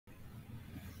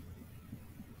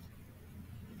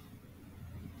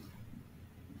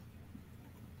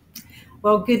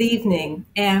Well, good evening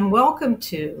and welcome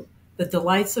to The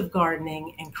Delights of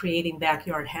Gardening and Creating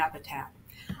Backyard Habitat.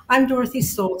 I'm Dorothy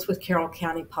Stoltz with Carroll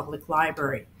County Public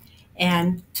Library,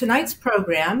 and tonight's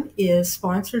program is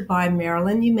sponsored by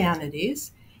Maryland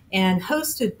Humanities and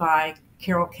hosted by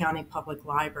Carroll County Public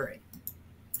Library.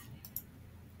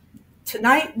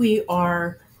 Tonight we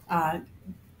are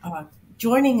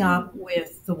joining up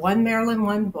with the One Maryland,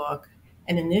 One Book,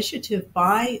 an initiative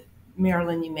by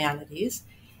Maryland Humanities.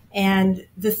 And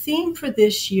the theme for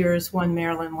this year's One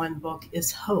Maryland, One Book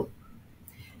is hope.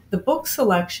 The book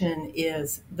selection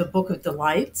is The Book of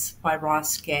Delights by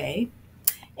Ross Gay,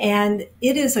 and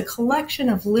it is a collection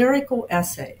of lyrical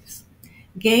essays.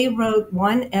 Gay wrote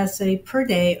one essay per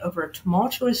day over a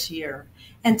tumultuous year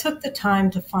and took the time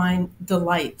to find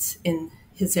delights in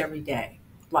his everyday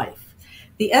life.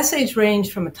 The essays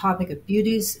range from a topic of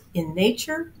beauties in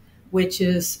nature, which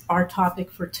is our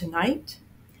topic for tonight,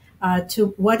 to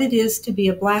what it is to be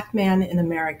a Black man in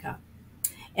America.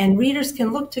 And readers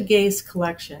can look to Gay's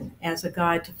collection as a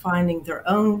guide to finding their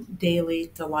own daily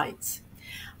delights.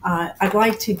 I'd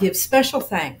like to give special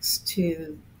thanks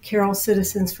to Carroll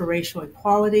Citizens for Racial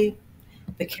Equality,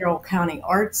 the Carroll County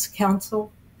Arts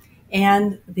Council,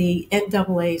 and the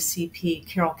NAACP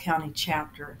Carroll County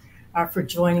Chapter for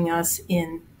joining us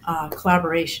in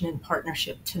collaboration and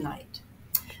partnership tonight.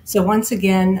 So once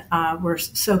again, we're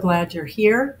so glad you're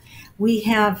here. We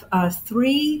have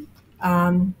three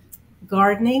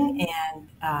gardening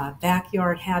and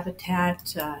backyard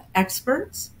habitat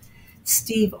experts: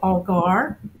 Steve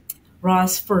Allgeier,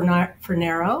 Ross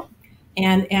Fornaro,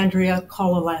 and Andrea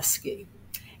Kowaleski.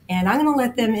 And I'm going to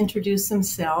let them introduce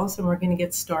themselves, and we're going to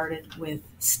get started with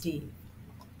Steve.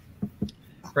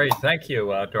 Great, thank you,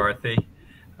 Dorothy.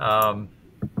 I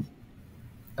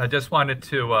just wanted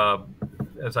to,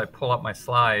 as I pull up my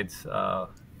slides,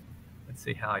 let's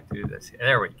see how I do this.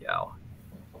 There we go.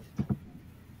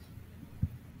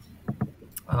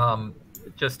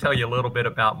 Just tell you a little bit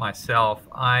about myself.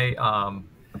 I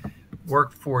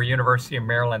worked for University of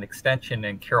Maryland Extension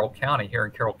in Carroll County, here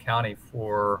in Carroll County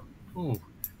for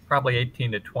probably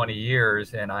 18 to 20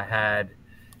 years. And I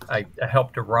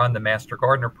helped to run the Master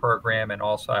Gardener program. And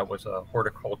also I was a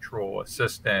horticultural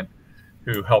assistant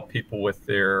who helped people with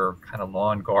their kind of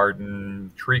lawn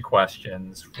garden tree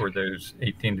questions for those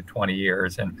 18 to 20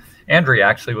 years. And Andrea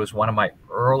actually was one of my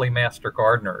early master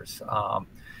gardeners,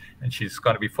 and she's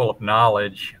going to be full of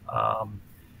knowledge.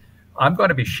 I'm going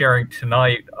to be sharing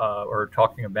tonight or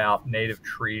talking about native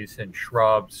trees and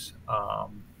shrubs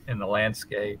in the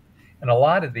landscape. And a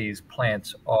lot of these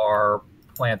plants are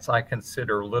plants I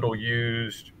consider little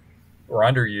used or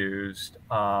underused,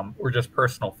 or just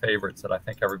personal favorites that I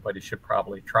think everybody should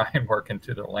probably try and work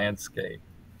into their landscape.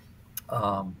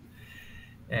 And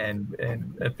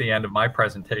at the end of my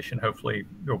presentation, hopefully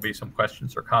there'll be some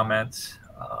questions or comments.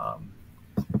 Are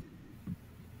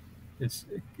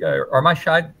my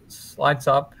slides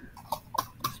up?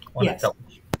 Yes.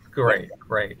 Great.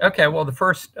 Okay, well, the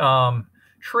first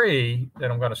tree that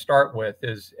I'm going to start with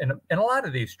is, and a lot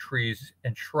of these trees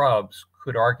and shrubs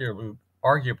could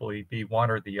arguably be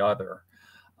one or the other.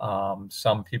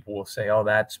 Some people will say, oh,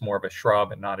 that's more of a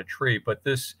shrub and not a tree. But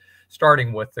this,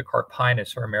 starting with the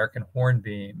Carpinus or American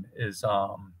hornbeam, is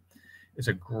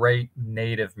a great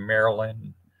native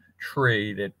Maryland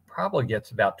tree that probably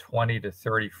gets about 20 to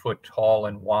 30 foot tall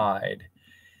and wide.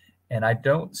 And I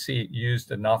don't see it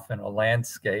used enough in a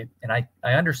landscape. And I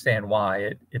understand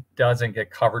why. It doesn't get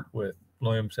covered with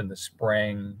blooms in the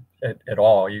spring at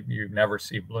all. You never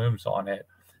see blooms on it.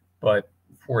 But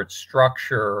for its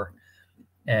structure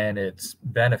and its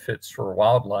benefits for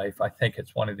wildlife, I think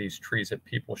it's one of these trees that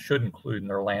people should include in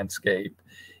their landscape.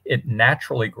 It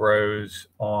naturally grows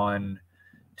on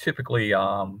typically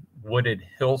wooded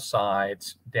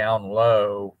hillsides down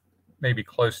low, maybe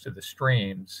close to the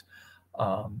streams.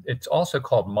 It's also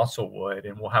called musclewood,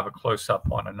 and we'll have a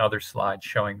close-up on another slide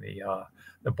showing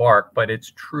the bark, but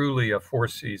it's truly a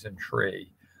four-season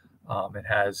tree. It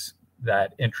has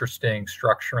that interesting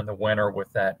structure in the winter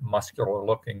with that muscular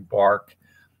looking bark,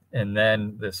 and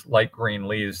then this light green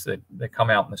leaves that come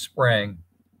out in the spring.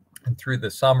 And through the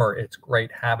summer, it's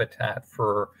great habitat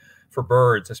for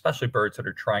birds, especially birds that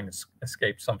are trying to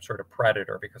escape some sort of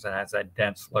predator, because it has that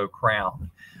dense low crown.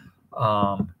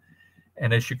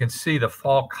 And as you can see, the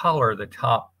fall color, the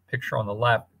top picture on the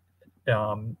left,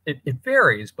 it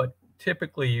varies, but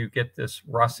typically you get this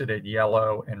russeted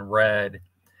yellow and red.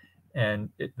 And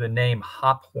the name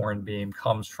hop hornbeam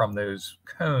comes from those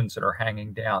cones that are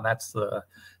hanging down. That's the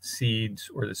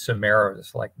seeds or the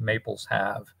chimeras like maples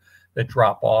have that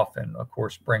drop off and, of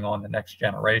course, bring on the next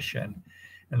generation.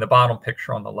 And the bottom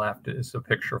picture on the left is a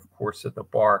picture, of course, of the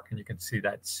bark, and you can see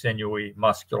that sinewy,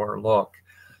 muscular look.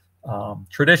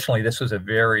 Traditionally, this was a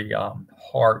very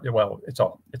hard, well,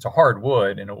 it's a hard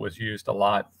wood, and it was used a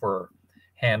lot for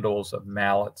handles of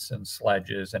mallets and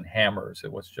sledges and hammers.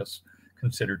 It was just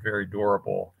considered very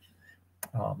durable.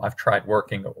 I've tried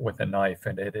working with a knife,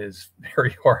 and it is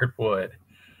very hard wood.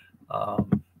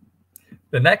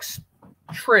 The next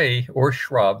tree or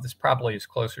shrub, this probably is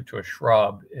closer to a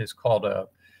shrub, is called a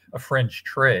fringe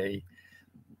tree.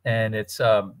 And it's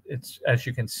as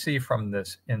you can see from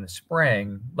this in the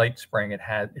spring, late spring,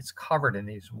 it's covered in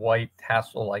these white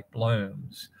tassel-like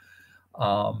blooms.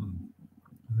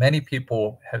 Many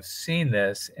people have seen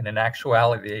this, and in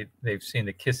actuality, they've seen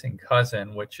the kissing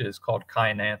cousin, which is called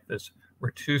Chionanthus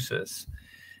retusus,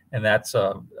 and that's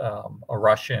a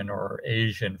Russian or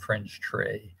Asian fringe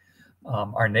tree.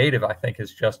 Our native, I think,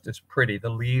 is just as pretty. The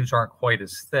leaves aren't quite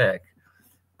as thick,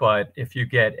 but if you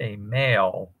get a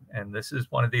male, and this is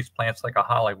one of these plants like a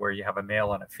holly where you have a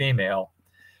male and a female,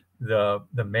 the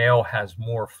male has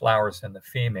more flowers than the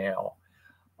female.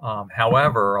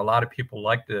 However, a lot of people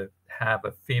like to have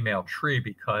a female tree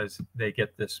because they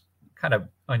get this kind of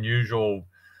unusual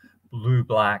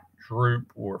blue-black drupe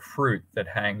or fruit that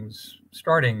hangs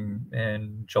starting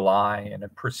in July, and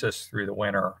it persists through the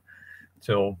winter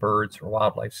till birds or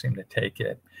wildlife seem to take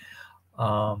it.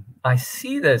 I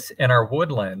see this in our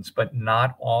woodlands, but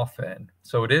not often.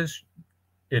 So it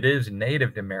is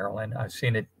native to Maryland. I've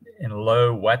seen it in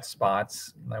low, wet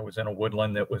spots. I was in a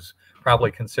woodland that was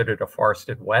probably considered a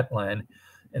forested wetland.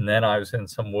 And then I was in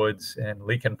some woods in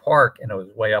Leakin Park, and it was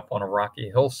way up on a rocky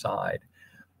hillside.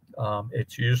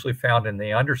 It's usually found in the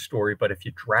understory, but if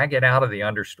you drag it out of the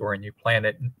understory and you plant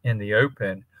it in the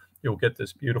open, you'll get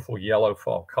this beautiful yellow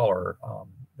fall color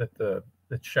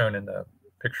that's shown in the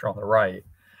picture on the right.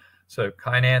 So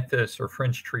Chionanthus or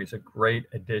fringe tree is a great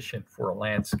addition for a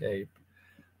landscape,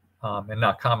 and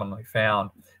not commonly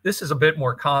found. This is a bit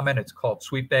more common. It's called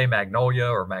Sweet Bay Magnolia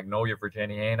or Magnolia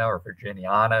virginiana or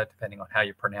Virginiana, depending on how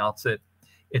you pronounce it.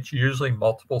 It's usually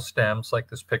multiple stems like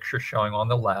this picture showing on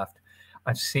the left.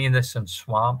 I've seen this in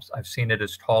swamps. I've seen it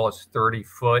as tall as 30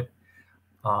 foot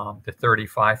to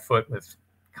 35 foot with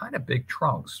kind of big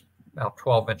trunks, about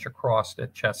 12-inch across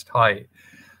at chest height.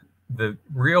 The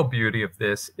real beauty of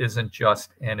this isn't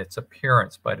just in its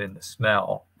appearance, but in the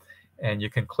smell. And you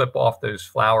can clip off those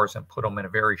flowers and put them in a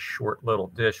very short little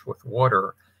dish with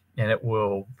water, and it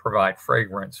will provide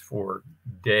fragrance for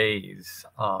days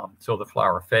till the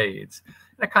flower fades.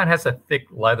 And it kind of has a thick,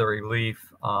 leathery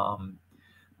leaf,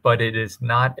 but it is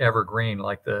not evergreen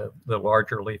like the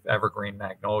larger leaf evergreen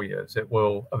magnolias. It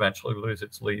will eventually lose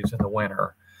its leaves in the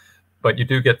winter. But you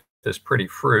do get this pretty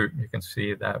fruit. You can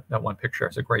see that one picture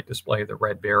has a great display of the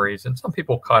red berries, and some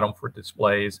people cut them for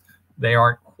displays. They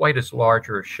aren't quite as large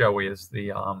or as showy as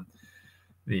the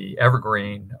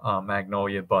evergreen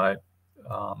magnolia, but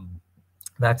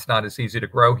that's not as easy to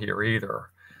grow here either.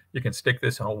 You can stick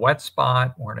this in a wet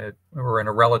spot or in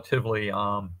a relatively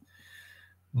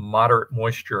moderate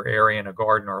moisture area in a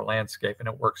garden or a landscape, and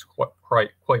it works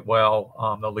quite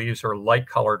well. The leaves are light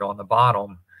colored on the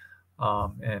bottom,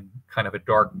 and kind of a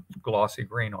dark glossy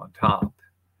green on top.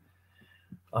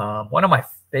 One of my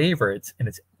favorites, and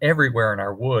it's everywhere in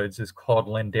our woods, is called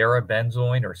Lindera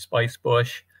benzoin or spice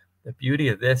bush. The beauty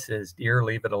of this is deer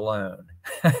leave it alone.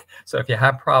 So if you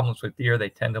have problems with deer, they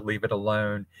tend to leave it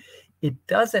alone. It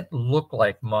doesn't look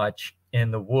like much in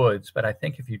the woods, but I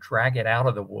think if you drag it out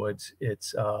of the woods,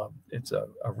 it's a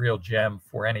real gem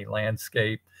for any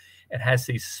landscape. It has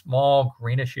these small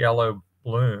greenish yellow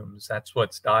blooms. That's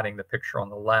what's dotting the picture on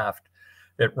the left,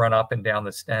 that run up and down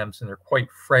the stems, and they're quite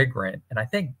fragrant. And I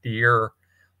think deer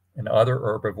and other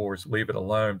herbivores leave it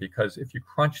alone because if you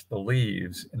crunch the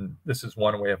leaves, and this is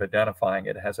one way of identifying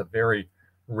it, it has a very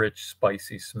rich,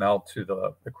 spicy smell to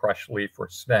the crushed leaf or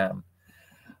stem.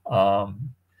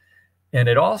 And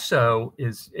it also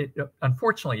is,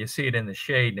 unfortunately, you see it in the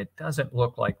shade and it doesn't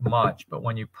look like much, but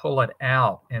when you pull it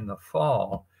out in the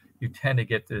fall, you tend to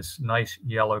get this nice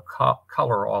yellow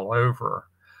color all over.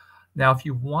 Now, if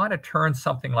you want to turn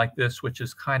something like this, which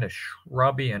is kind of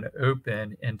shrubby and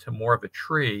open, into more of a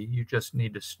tree, you just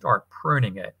need to start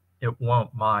pruning it. It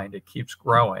won't mind. It keeps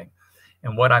growing.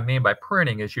 And what I mean by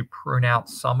pruning is you prune out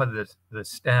some of the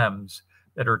stems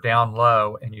that are down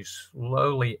low, and you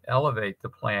slowly elevate the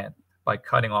plant by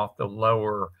cutting off the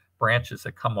lower branches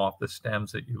that come off the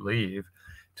stems that you leave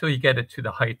till you get it to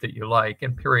the height that you like.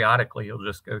 And periodically, you'll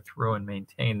just go through and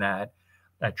maintain that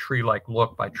tree-like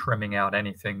look by trimming out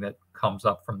anything that comes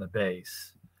up from the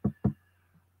base.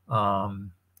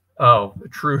 Oh,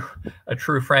 a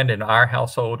true friend in our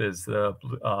household is the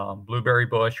blueberry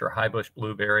bush or high bush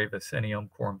blueberry, Vaccinium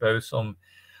corymbosum.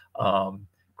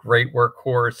 Great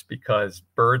workhorse because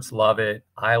birds love it.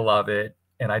 I love it.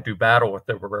 And I do battle with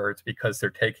the birds because they're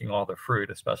taking all the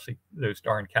fruit, especially those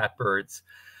darn catbirds.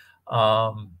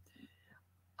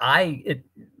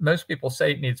 Most people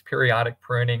say it needs periodic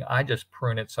pruning. I just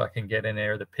prune it so I can get in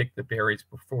there to pick the berries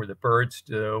before the birds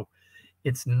do.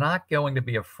 It's not going to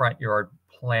be a front yard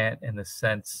plant in the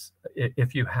sense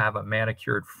if you have a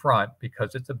manicured front,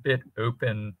 because it's a bit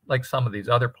open like some of these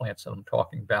other plants that I'm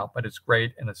talking about, but it's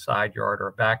great in a side yard or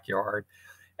a backyard.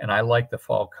 And I like the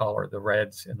fall color, the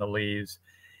reds in the leaves.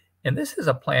 And this is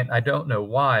a plant, I don't know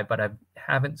why, but I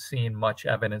haven't seen much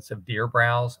evidence of deer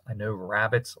browse. I know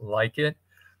rabbits like it,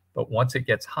 but once it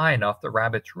gets high enough, the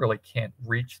rabbits really can't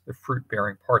reach the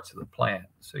fruit-bearing parts of the plant.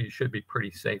 So you should be pretty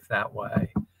safe that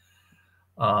way.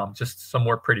 Just some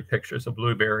more pretty pictures of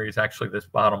blueberries. Actually, this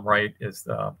bottom right is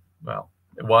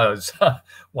it was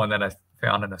one that I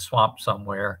found in a swamp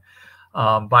somewhere.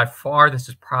 By far, this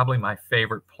is probably my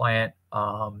favorite plant.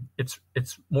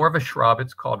 It's more of a shrub.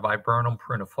 It's called Viburnum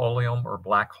prunifolium or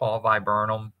Black Hall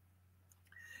viburnum.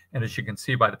 And as you can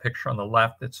see by the picture on the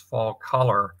left, it's fall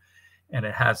color and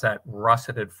it has that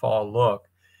russeted fall look.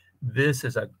 This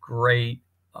is a great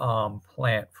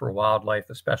plant for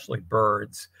wildlife, especially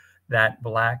birds. That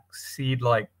black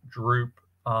seed-like drupe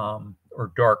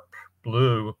or dark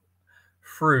blue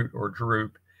fruit or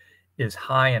drupe is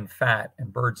high in fat,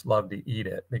 and birds love to eat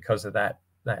it because of that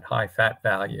high fat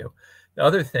value. The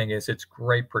other thing is it's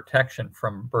great protection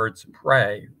from birds of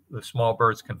prey. The small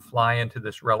birds can fly into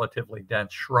this relatively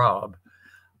dense shrub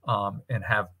and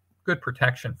have good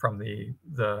protection from the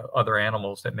other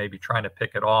animals that may be trying to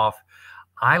pick it off.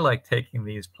 I like taking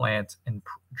these plants and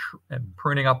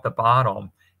pruning up the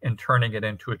bottom and turning it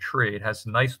into a tree. It has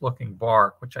nice looking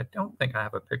bark, which I don't think I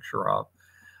have a picture of.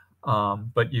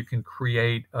 But you can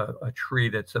create a tree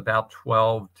that's about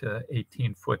 12 to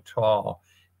 18 foot tall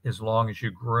as long as you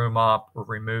groom up or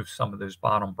remove some of those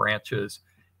bottom branches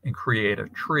and create a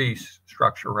tree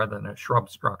structure rather than a shrub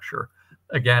structure.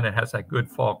 Again, it has that good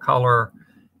fall color,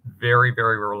 very,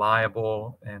 very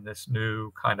reliable. And this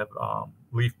new kind of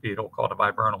leaf beetle called a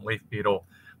viburnum leaf beetle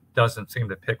doesn't seem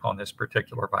to pick on this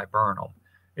particular viburnum.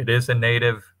 It is a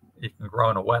native. It can grow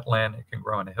in a wetland. It can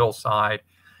grow in a hillside.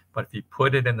 But if you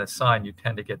put it in the sun, you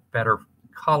tend to get better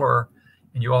color,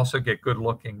 and you also get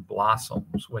good-looking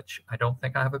blossoms, which I don't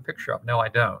think I have a picture of. No, I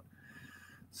don't.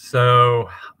 So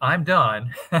I'm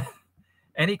done.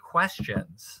 Any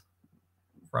questions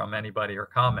from anybody or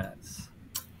comments?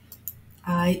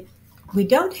 We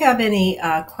don't have any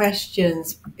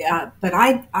questions, but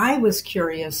I was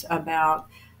curious about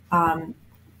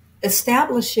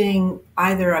establishing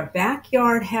either a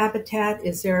backyard habitat.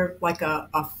 Is there like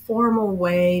a formal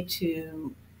way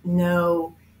to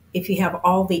know if you have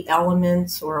all the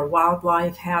elements or a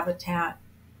wildlife habitat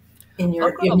in your?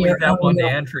 I'm going to leave that one to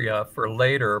Andrea for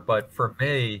later, but for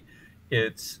me,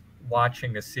 it's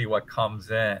watching to see what comes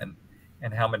in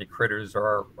and how many critters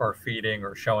are feeding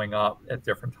or showing up at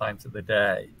different times of the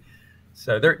day.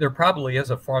 So there probably is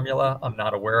a formula. I'm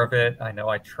not aware of it. I know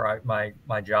I try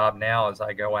my job now is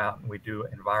I go out and we do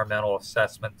environmental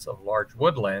assessments of large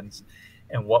woodlands.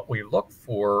 And what we look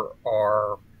for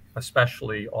are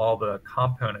especially all the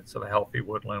components of a healthy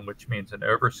woodland, which means an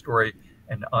overstory,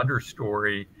 an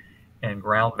understory, and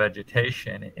ground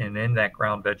vegetation. And in that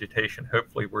ground vegetation,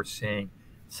 hopefully we're seeing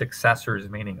successors,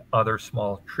 meaning other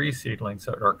small tree seedlings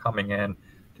that are coming in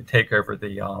to take over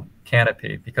the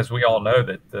canopy, because we all know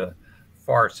that the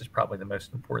forest is probably the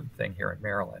most important thing here in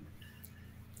Maryland.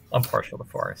 I'm partial to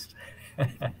forest.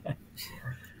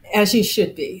 As you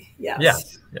should be,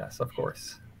 yes. Yes, of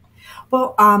course.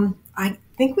 Well, I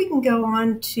think we can go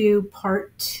on to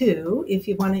part 2 if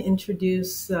you want to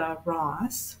introduce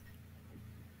Ross.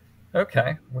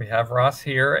 Okay, we have Ross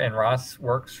here, and Ross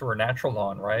works for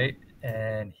NaturaLawn, right?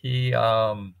 And he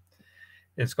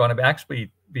is going to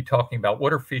actually be talking about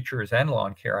water features and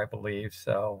lawn care, I believe.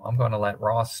 So I'm going to let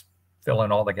Ross fill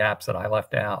in all the gaps that I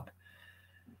left out.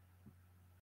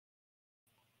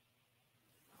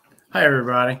 Hi,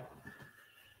 everybody.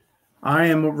 I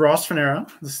am Ross Fornaro,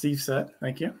 as Steve said.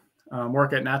 Thank you.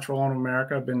 Work at NaturaLawn of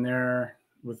America. I've been there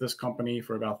with this company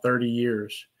for about 30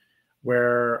 years,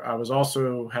 where I was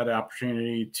also had the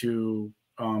opportunity to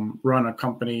run a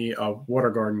company, a water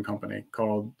garden company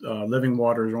called Living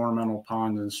Waters Ornamental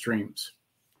Ponds and Streams.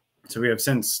 So we have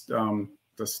since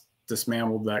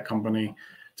dismantled that company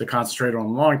to concentrate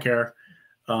on lawn care.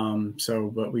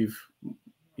 But we've,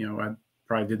 I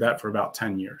probably did that for about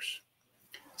 10 years.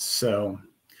 So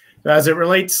As it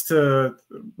relates to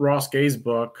Ross Gay's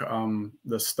book,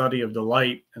 The Study of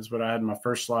Delight is what I had in my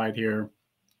first slide here.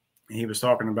 He was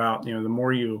talking about, the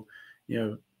more you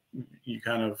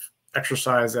kind of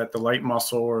exercise that delight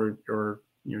muscle or your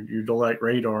delight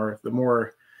radar, the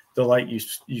more delight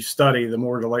you study, the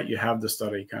more delight you have to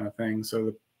study, kind of thing.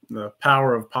 So the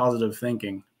power of positive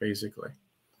thinking, basically.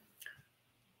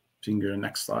 So you can go to the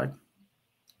next slide.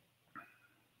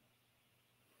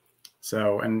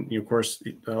 So, and of course,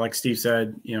 like Steve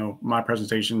said, my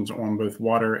presentation's on both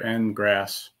water and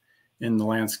grass in the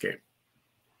landscape.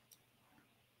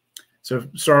 So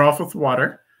start off with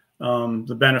water,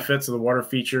 the benefits of the water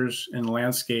features in the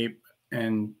landscape.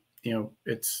 And,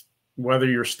 it's whether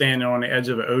you're standing on the edge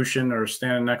of the ocean or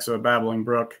standing next to a babbling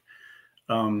brook,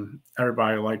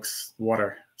 everybody likes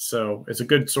water. So it's a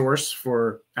good source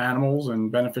for animals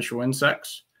and beneficial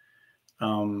insects.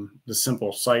 The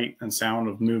simple sight and sound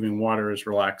of moving water is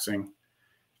relaxing.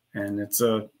 And it's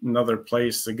another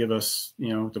place to give us,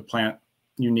 to plant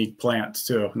unique plants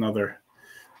too. Another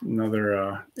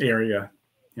area,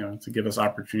 to give us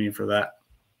opportunity for that.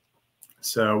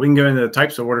 So we can go into the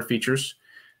types of water features.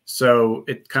 So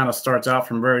it kind of starts out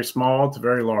from very small to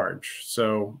very large.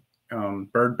 So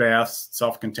bird baths,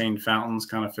 self-contained fountains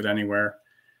kind of fit anywhere.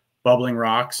 Bubbling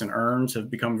rocks and urns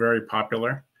have become very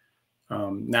popular.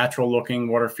 Natural looking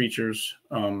water features,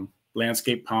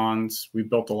 landscape ponds. We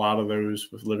built a lot of those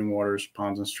with living waters,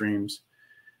 ponds and streams.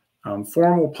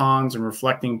 Formal ponds and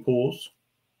reflecting pools,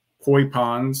 koi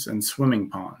ponds and swimming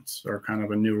ponds are kind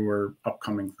of a newer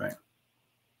upcoming thing.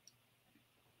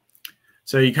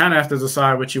 So you kind of have to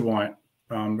decide what you want.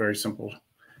 Very simple.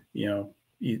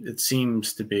 It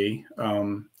seems to be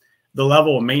the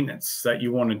level of maintenance that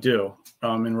you want to do.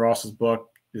 In Ross's book,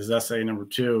 his essay number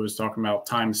 2 is talking about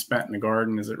time spent in the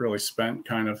garden. Is it really spent,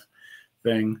 kind of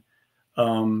thing.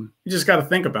 You just got to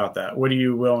think about that. What are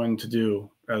you willing to do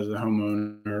as a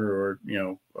homeowner or,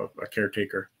 a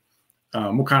caretaker?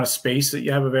 What kind of space that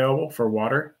you have available for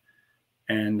water,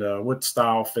 and what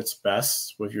style fits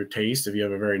best with your taste. If you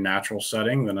have a very natural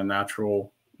setting, then a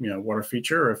natural, water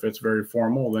feature. Or if it's very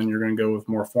formal, then you're going to go with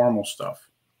more formal stuff.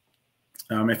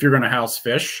 If you're going to house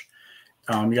fish,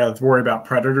 you got to worry about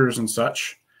predators and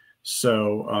such.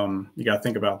 So you got to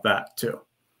think about that too.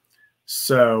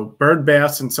 So bird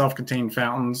baths and self-contained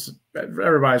fountains,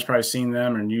 everybody's probably seen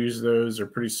them and used those. They're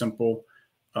pretty simple.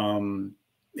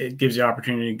 It gives you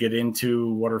opportunity to get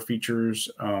into water features,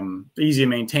 easy to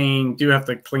maintain. Do have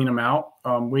to clean them out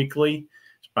weekly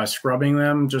by scrubbing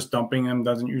them. Just dumping them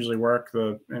doesn't usually work.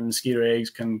 And mosquito eggs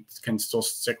can still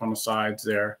stick on the sides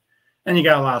there. And you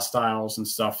got a lot of styles and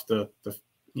stuff to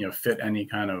fit any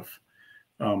kind of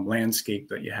landscape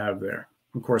that you have there.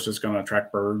 Of course, it's going to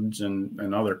attract birds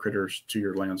and other critters to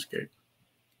your landscape.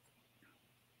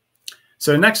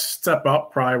 So the next step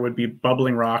up probably would be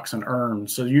bubbling rocks and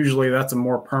urns. So usually that's a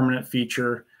more permanent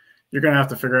feature. You're going to have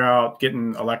to figure out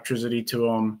getting electricity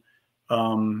to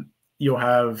them. You'll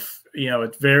have,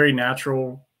 it's very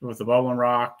natural with the bubbling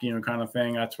rock, kind of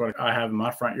thing. That's what I have in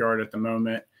my front yard at the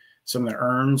moment. Some of the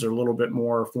urns are a little bit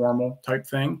more formal type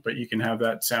thing, but you can have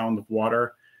that sound of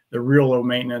water. They're real low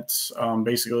maintenance.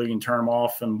 Basically, you can turn them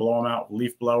off and blow them out with a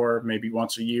leaf blower, maybe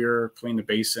once a year, clean the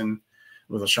basin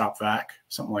with a shop vac,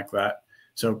 something like that.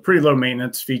 So pretty low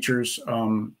maintenance features.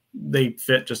 They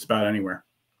fit just about anywhere.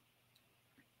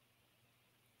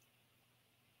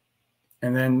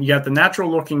 And then you got the natural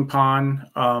looking pond.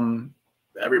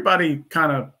 Everybody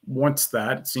kind of wants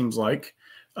that, it seems like.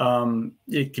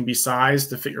 It can be sized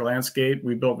to fit your landscape.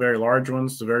 We built very large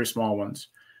ones to very small ones.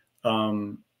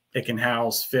 It can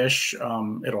house fish.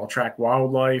 It'll attract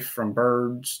wildlife, from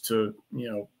birds to,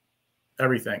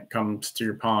 everything comes to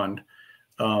your pond.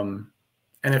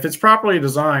 And if it's properly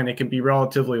designed, it can be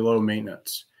relatively low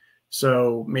maintenance.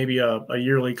 So maybe a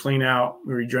yearly clean out,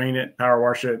 we drain it, power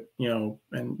wash it,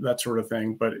 and that sort of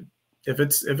thing. But if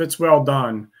it's well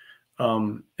done,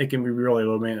 it can be really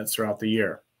low maintenance throughout the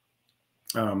year.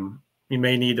 You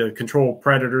may need to control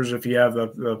predators if you have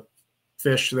the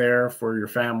fish there for your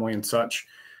family and such.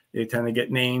 They tend to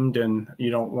get named, and you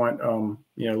don't want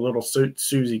little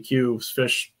Susie Q's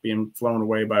fish being flown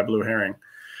away by blue herring.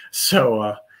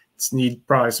 So it's need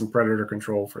probably some predator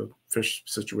control for fish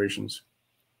situations.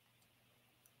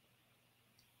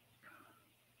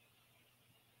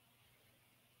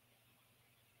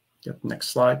 Yep, next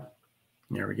slide.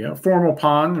 There we go. Formal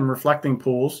pond and reflecting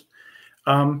pools.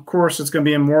 Of course, it's going to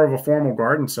be in more of a formal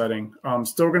garden setting.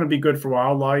 Still going to be good for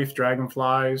wildlife,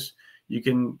 dragonflies. You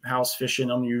can house fish in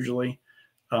them usually.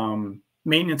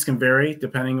 Maintenance can vary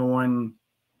depending on,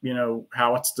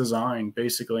 how it's designed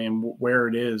basically and where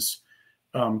it is.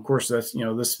 Of course, that's,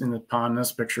 this in the pond,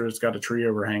 this picture, it's got a tree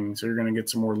overhanging, so you're going to get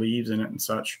some more leaves in it and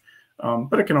such.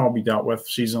 But it can all be dealt with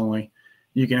seasonally.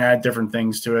 You can add different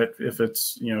things to it if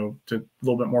it's, to a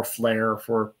little bit more flair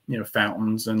for,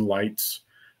 fountains and lights,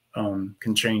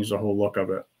 can change the whole look of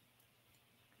it.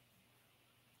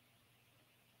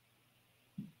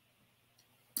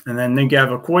 And then you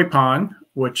have a koi pond,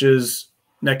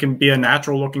 that can be a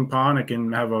natural looking pond. It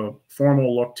can have a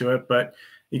formal look to it, but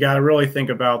you got to really think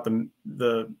about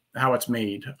how it's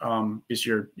made. Because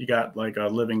you got like a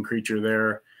living creature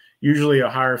there, usually a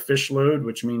higher fish load,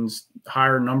 which means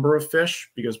higher number of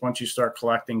fish, because once you start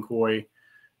collecting koi,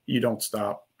 you don't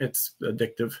stop. It's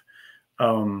addictive.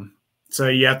 So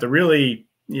you have to really,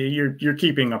 you're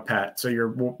keeping a pet. So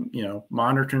you're,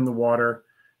 monitoring the water.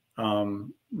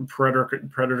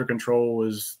 Predator control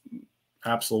is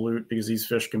absolute, because these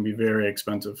fish can be very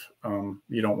expensive.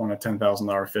 You don't want a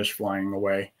 $10,000 fish flying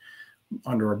away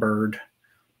under a bird.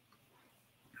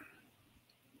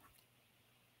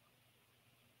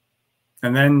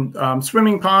 And then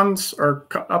swimming ponds are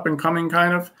up and coming,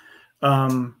 kind of.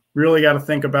 Really got to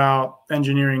think about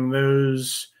engineering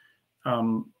those,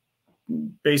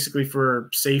 basically for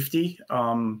safety.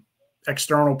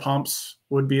 External pumps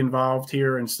would be involved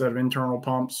here instead of internal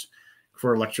pumps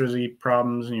for electricity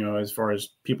problems, as far as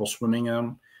people swimming in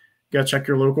them. You got to check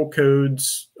your local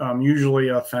codes. Usually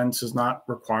a fence is not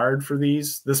required for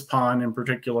these. This pond in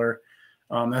particular,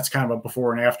 that's kind of a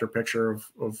before and after picture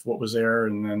of what was there.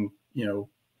 And then,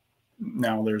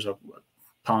 now there's a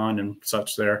pond and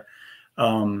such there.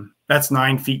 That's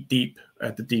 9 feet deep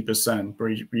at the deepest end, where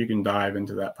you can dive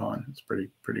into that pond. It's pretty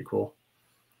cool.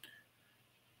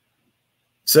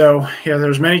 So yeah,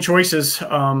 there's many choices.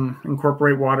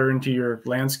 Incorporate water into your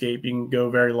landscape. You can go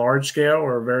very large scale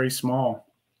or very small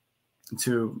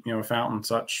to, a fountain,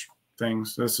 such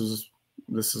things. This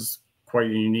is quite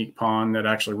a unique pond that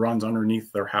actually runs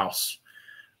underneath their house.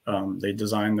 They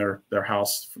designed their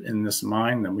house in this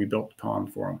mine, and we built the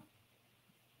pond for them.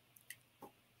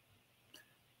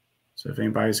 So if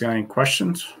anybody's got any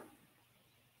questions.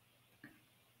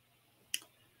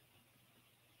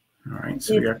 All right,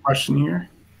 so we got a question here.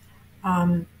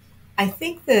 I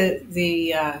think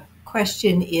the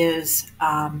question is,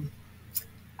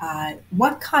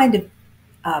 what kind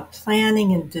of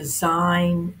planning and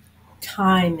design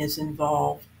time is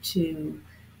involved to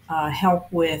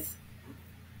help with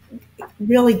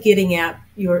really getting at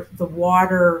the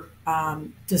water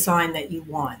design that you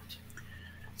want?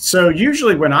 So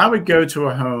usually when I would go to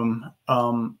a home,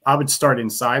 I would start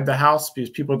inside the house,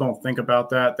 because people don't think about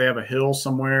that. They have a hill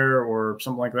somewhere or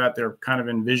something like that. They're kind of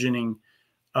envisioning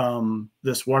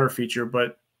this water feature.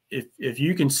 But if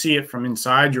you can see it from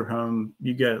inside your home,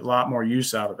 you get a lot more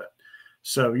use out of it.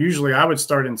 So usually I would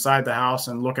start inside the house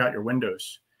and look out your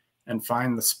windows and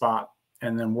find the spot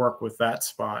and then work with that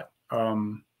spot.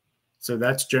 So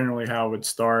that's generally how I would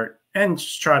start, and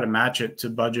just try to match it to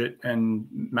budget and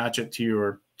match it to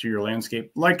your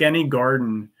landscape. Like any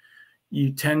garden,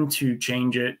 you tend to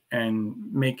change it and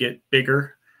make it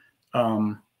bigger.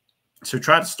 So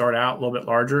try to start out a little bit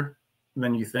larger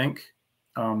than you think.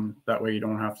 That way you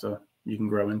can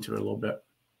grow into it a little bit.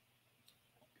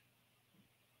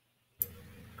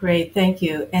 Great, thank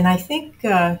you. And I think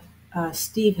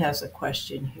Steve has a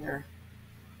question here.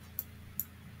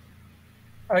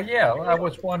 Yeah, I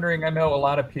was wondering, I know a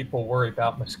lot of people worry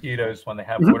about mosquitoes when they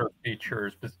have water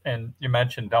features, and you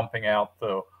mentioned dumping out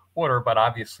the water, but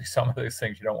obviously some of those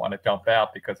things you don't want to dump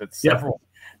out because it's several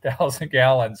thousand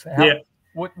gallons.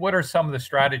 What are some of the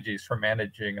strategies for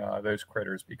managing those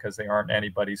critters, because they aren't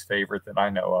anybody's favorite that I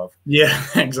know of? Yeah,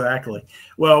 exactly.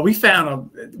 Well, we found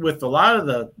with a lot of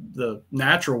the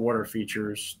natural water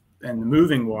features and the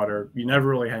moving water, you never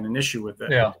really had an issue with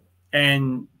it. Yeah.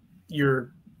 And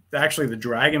actually the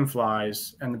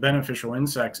dragonflies and the beneficial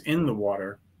insects in the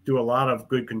water do a lot of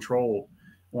good control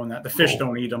on that. The fish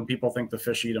don't eat them. People think the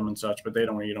fish eat them and such, but they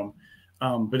don't eat them.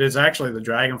 But it's actually the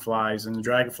dragonflies and the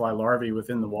dragonfly larvae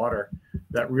within the water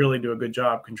that really do a good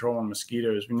job controlling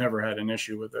mosquitoes. We never had an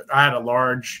issue with it. I had a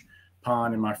large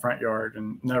pond in my front yard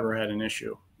and never had an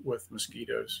issue with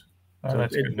mosquitoes. Oh, so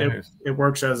that's good news. It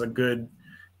works as a good,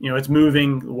 it's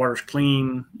moving, the water's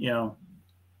clean,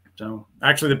 So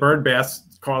actually the bird baths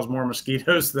cause more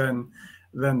mosquitoes than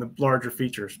the larger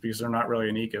features, because they're not really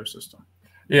an ecosystem.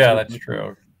 Yeah, that's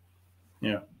true.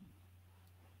 Yeah.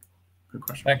 Good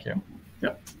question. Thank you.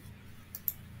 Yep.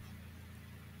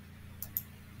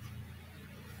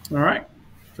 All right.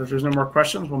 So if there's no more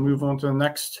questions, we'll move on to the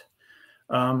next.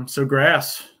 So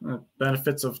grass,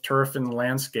 benefits of turf in the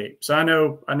landscape. So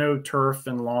I know turf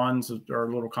and lawns are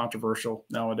a little controversial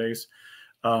nowadays,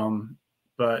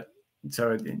 but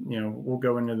So, we'll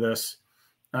go into this.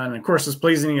 And of course, it's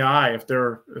pleasing the eye if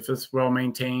it's well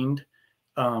maintained,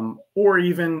 or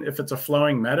even if it's a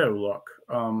flowing meadow look,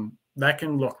 that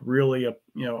can look really,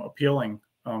 appealing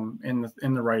in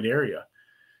the right area.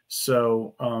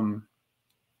 So,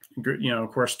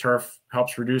 of course, turf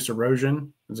helps reduce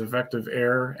erosion. It's an effective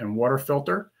air and water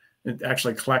filter. It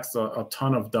actually collects a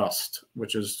ton of dust,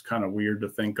 which is kind of weird to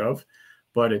think of,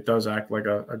 but it does act like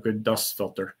a good dust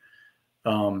filter.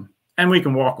 And we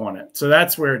can walk on it. So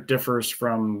that's where it differs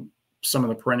from some of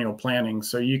the perennial planting.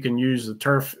 So you can use the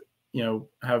turf,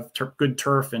 have good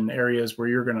turf in areas where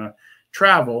you're going to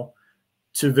travel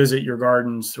to visit your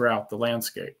gardens throughout the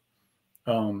landscape.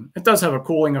 It does have a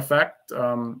cooling effect.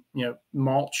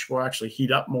 Mulch will actually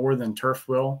heat up more than turf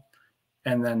will.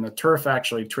 And then the turf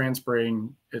actually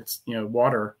transporting its,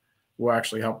 water will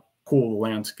actually help cool the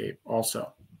landscape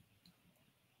also.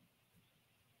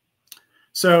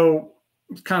 So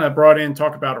kind of brought in,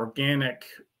 talk about organic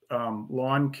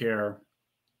lawn care.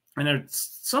 And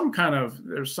there's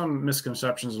some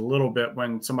misconceptions a little bit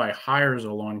when somebody hires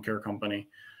a lawn care company,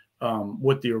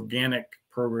 what the organic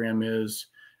program is.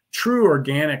 True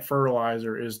organic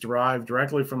fertilizer is derived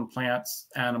directly from plants,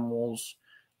 animals,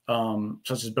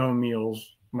 such as bone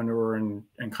meals, manure, and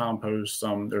compost.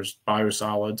 There's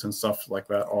biosolids and stuff like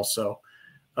that also.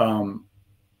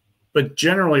 But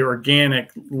generally,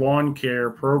 organic lawn care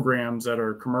programs that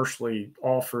are commercially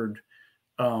offered,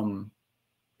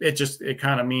 it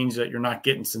kind of means that you're not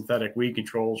getting synthetic weed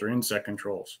controls or insect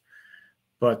controls,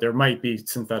 but there might be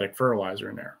synthetic fertilizer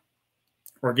in there.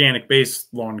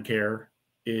 Organic-based lawn care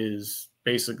is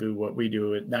basically what we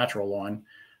do at NaturaLawn.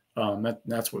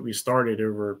 That's what we started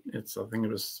over.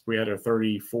 We had a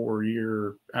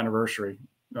 34-year anniversary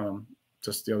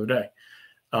just the other day.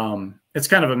 It's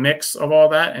kind of a mix of all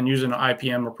that and using an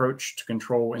IPM approach to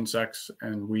control insects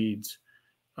and weeds.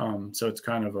 So it's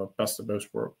kind of a best of both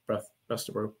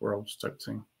worlds type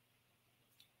thing.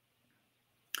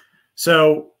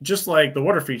 So just like the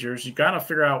water features, you got to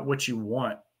figure out what you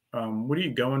want. What are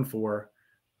you going for?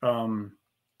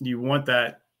 Do you want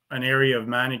an area of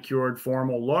manicured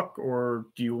formal look, or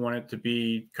do you want it to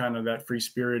be kind of that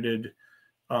free-spirited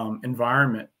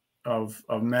environment of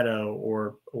meadow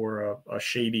or a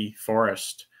shady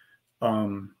forest?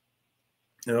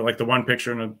 Like the one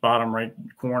picture in the bottom right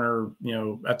corner,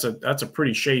 that's a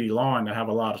pretty shady lawn to have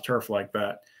a lot of turf like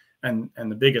that. And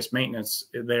the biggest maintenance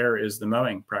there is the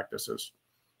mowing practices.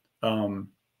 So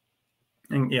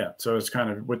it's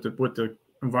kind of what the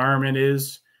environment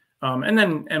is.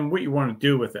 And what you want to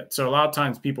do with it. So a lot of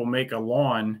times people make a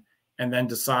lawn and then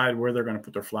decide where they're going to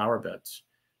put their flower beds.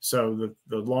 So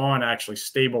the lawn actually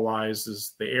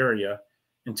stabilizes the area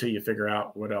until you figure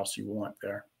out what else you want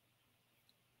there.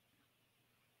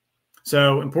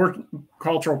 So important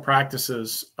cultural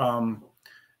practices. Of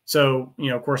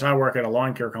course, I work at a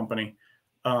lawn care company,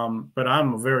 but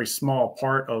I'm a very small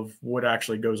part of what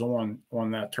actually goes on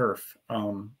that turf.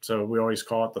 So we always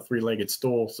call it the three-legged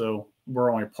stool. So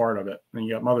we're only part of it. And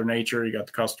you got Mother Nature, you got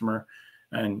the customer,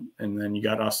 and then you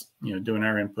got us, doing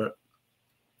our input.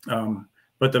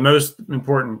 But the most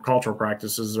important cultural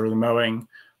practices are the mowing,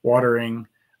 watering.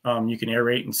 You can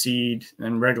aerate and seed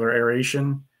and regular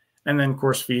aeration. And then, of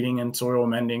course, feeding and soil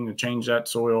amending to change that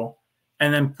soil.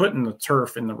 And then putting the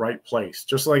turf in the right place.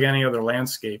 Just like any other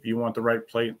landscape, you want the right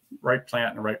plant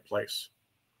in the right place.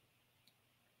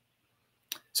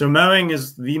 So mowing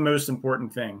is the most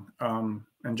important thing.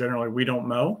 And generally, we don't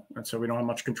mow, and so we don't have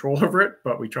much control over it,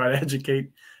 but we try to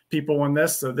educate people on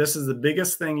this. So this is the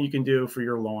biggest thing you can do for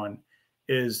your lawn,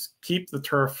 is keep the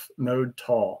turf mowed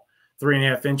tall.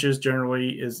 3.5 inches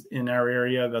generally is in our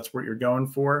area. That's what you're going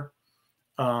for.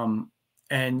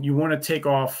 And you want to take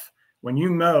off, when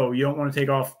you mow, you don't want to take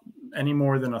off any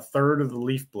more than 1/3 of the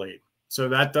leaf blade. So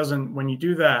that doesn't, when you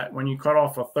do that, when you cut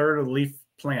off 1/3 of the leaf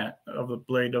plant, of the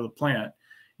blade of the plant,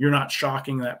 you're not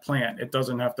shocking that plant. It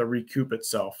doesn't have to recoup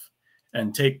itself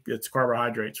and take its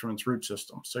carbohydrates from its root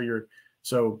system.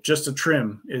 So just a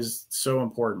trim is so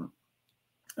important.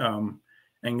 And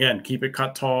again, keep it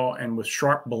cut tall and with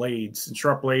sharp blades. And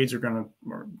sharp blades are going to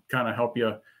kind of help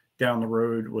you down the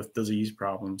road with disease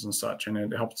problems and such, and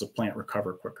it helps the plant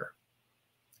recover quicker.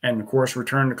 And of course,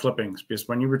 return to clippings, because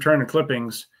when you return to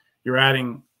clippings, you're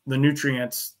adding the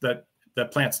nutrients that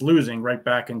plant's losing right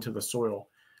back into the soil.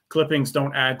 Clippings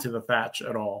don't add to the thatch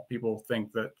at all. People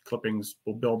think that clippings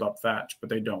will build up thatch, but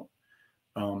they don't.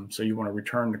 So you want to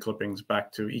return the clippings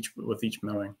back to with each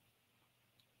mowing.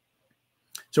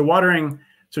 So watering.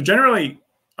 So generally,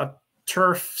 a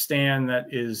turf stand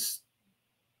that is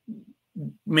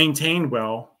maintained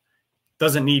well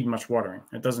doesn't need much watering.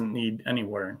 It doesn't need any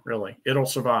watering, really. It'll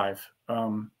survive.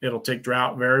 It'll take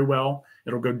drought very well.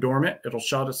 It'll go dormant. It'll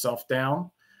shut itself down.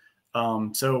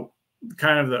 So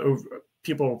kind of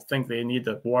people think they need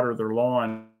to water their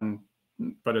lawn,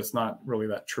 but it's not really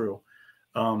that true.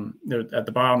 At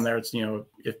the bottom there, it's,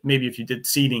 if you did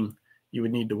seeding, you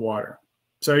would need to water.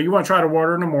 So you want to try to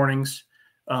water in the mornings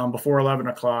before 11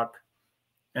 o'clock,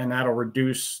 and that'll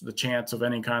reduce the chance of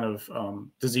any kind of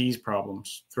disease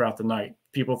problems throughout the night.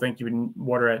 People think you would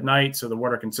water at night so the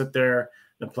water can sit there,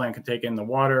 the plant can take in the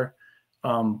water,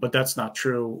 but that's not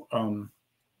true.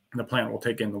 The plant will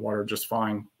take in the water just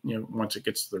fine, once it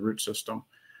gets to the root system.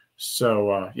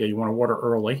 So yeah, you want to water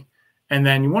early, and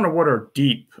then you want to water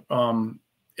deep.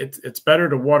 It's better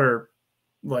to water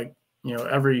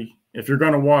if you're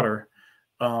going to water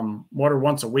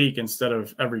once a week instead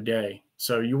of every day.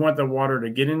 So you want the water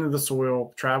to get into the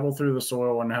soil, travel through the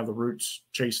soil, and have the roots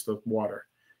chase the water.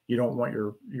 You don't want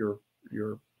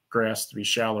your grass to be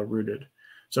shallow rooted.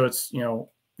 So it's,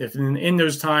 if in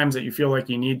those times that you feel like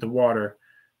you need to water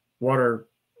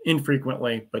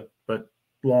infrequently, but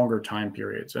longer time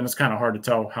periods. And it's kind of hard to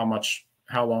tell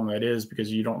how long that is,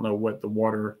 because you don't know what the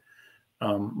water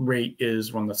rate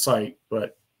is on the site,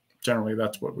 but generally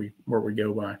that's where we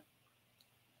go by.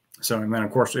 So, and then of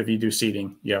course, if you do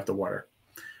seeding, you have to water.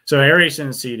 So aeration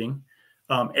and seeding.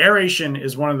 Aeration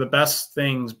is one of the best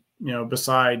things,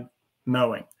 beside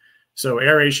mowing. So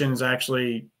aeration is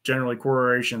actually, generally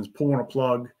core aeration is pulling a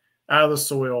plug out of the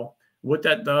soil. What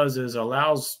that does is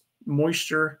allows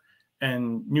moisture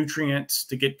and nutrients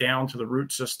to get down to the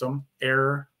root system,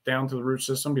 air down to the root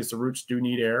system, because the roots do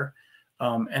need air.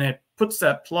 And it puts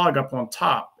that plug up on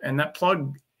top. And that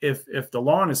plug, if the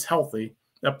lawn is healthy,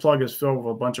 that plug is filled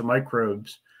with a bunch of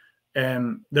microbes.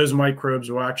 And those microbes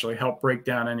will actually help break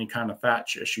down any kind of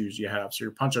thatch issues you have. So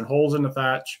you're punching holes in the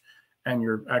thatch, and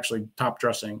you're actually top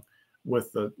dressing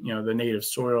with the native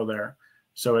soil there.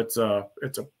 So it's a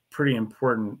pretty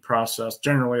important process.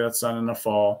 Generally, that's done in the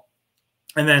fall.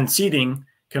 And then seeding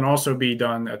can also be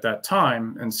done at that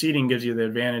time. And seeding gives you the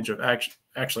advantage of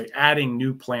actually adding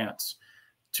new plants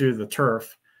to the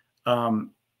turf.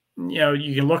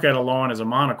 You can look at a lawn as a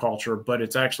monoculture, but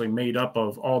it's actually made up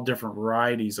of all different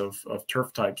varieties of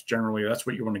turf types. Generally, that's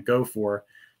what you want to go for.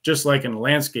 Just like in the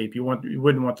landscape, you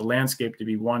wouldn't want the landscape to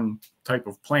be one type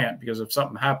of plant, because if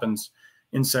something happens,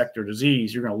 insect or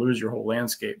disease, you're going to lose your whole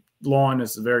landscape. Lawn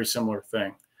is a very similar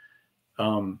thing.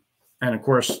 And of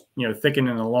course,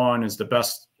 thickening the lawn is the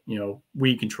best,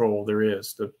 weed control there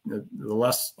is. The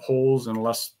less holes and the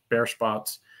less bare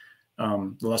spots,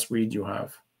 the less weeds you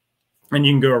have. And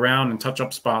you can go around and touch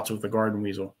up spots with the garden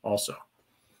weasel also.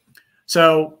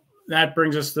 So that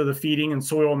brings us to the feeding and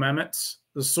soil amendments.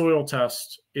 The soil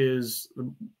test is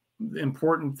the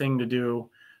important thing to do.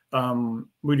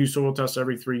 We do soil tests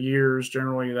every 3 years.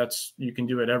 Generally, you can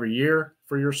do it every year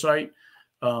for your site.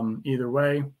 Either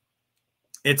way,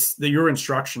 it's your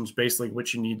instructions, basically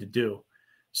what you need to do.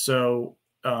 So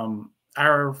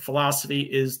our philosophy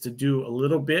is to do a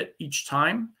little bit each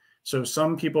time. So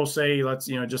some people say, let's,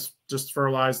 just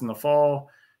fertilize in the fall.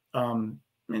 And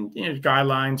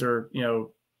guidelines are,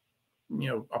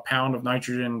 a pound of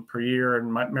nitrogen per year.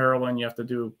 In Maryland, you have to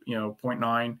do,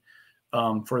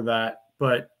 0.9 for that.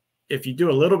 But if you do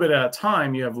a little bit at a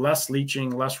time, you have less leaching,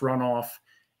 less runoff,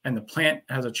 and the plant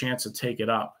has a chance to take it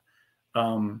up.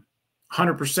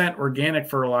 100% organic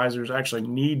fertilizers actually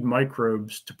need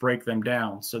microbes to break them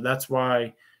down. So that's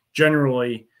why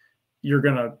generally you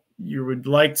would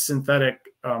like synthetic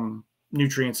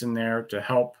nutrients in there to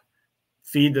help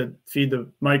feed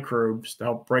the microbes, to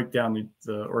help break down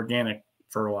the organic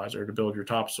fertilizer to build your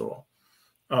topsoil.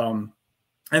 And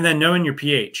then knowing your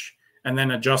pH, and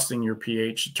then adjusting your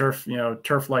pH. Turf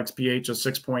likes pH of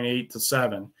 6.8 to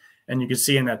 7. And you can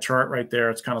see in that chart right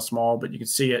there, it's kind of small, but you can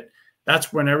see it.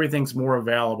 That's when everything's more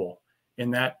available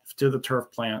to the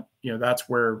turf plant. That's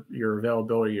where your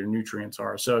availability, your nutrients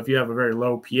are. So if you have a very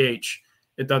low pH,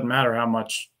 it doesn't matter how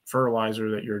much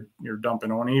fertilizer that you're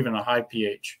dumping on, even a high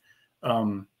pH.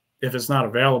 If it's not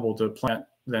available to the plant,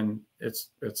 then it's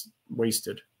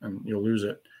wasted and you'll lose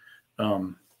it.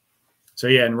 So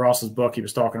yeah, in Ross's book, he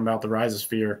was talking about the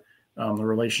rhizosphere, the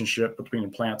relationship between the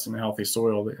plants and the healthy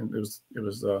soil. It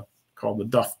was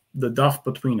called the duff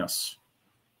between us.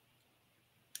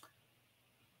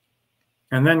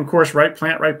 And then, of course, right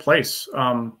plant, right place.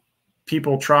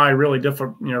 People try really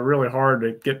hard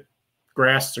to get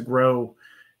grass to grow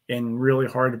in really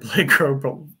hard to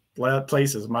grow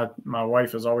places. My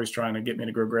wife is always trying to get me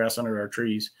to grow grass under our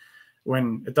trees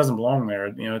when it doesn't belong there.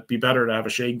 It'd be better to have a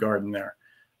shade garden there.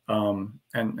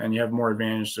 and you have more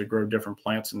advantage to grow different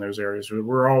plants in those areas.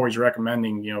 We're always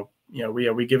recommending,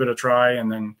 we give it a try,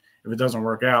 and then if it doesn't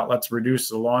work out, let's reduce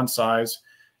the lawn size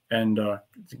and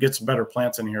get some better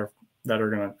plants in here that are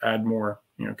going to add more,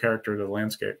 character to the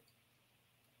landscape.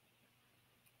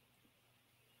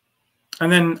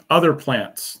 And then other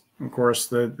plants, of course,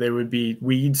 they would be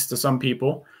weeds to some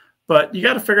people, but you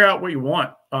got to figure out what you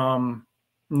want.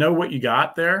 Know what you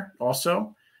got there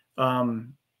also.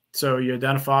 So you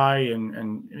identify,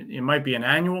 and it might be an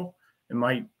annual, it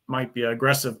might be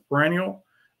aggressive perennial,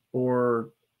 or,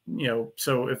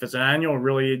 so if it's an annual,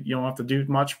 really, you don't have to do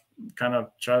much, kind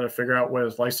of try to figure out what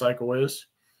its life cycle is.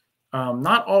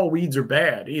 Not all weeds are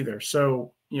bad either.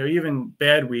 So, even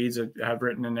bad weeds that I've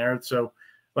written in there. So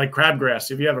like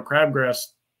crabgrass, if you have a crabgrass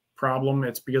problem,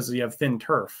 it's because you have thin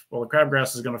turf. Well, the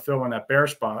crabgrass is going to fill in that bare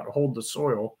spot, hold the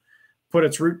soil, put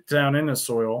its root down in the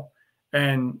soil,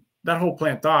 and that whole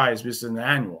plant dies because it's an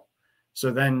annual.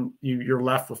 So then you're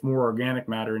left with more organic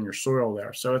matter in your soil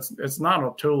there. So it's not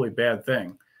a totally bad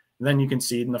thing. And then you can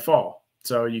seed in the fall.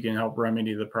 So you can help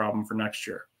remedy the problem for next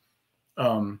year.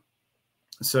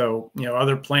 So,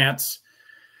 other plants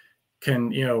can,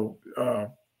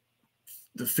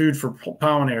 the food for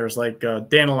pollinators like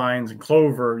dandelions and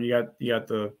clover, you got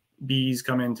the bees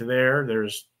come into there.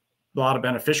 There's a lot of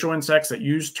beneficial insects that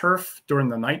use turf during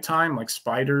the nighttime, like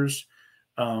spiders,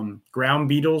 ground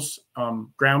beetles.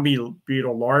 Ground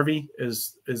beetle larvae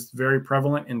is very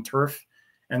prevalent in turf,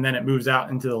 and then it moves out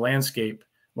into the landscape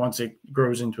once it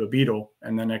grows into a beetle,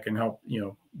 and then it can help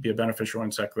be a beneficial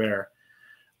insect there.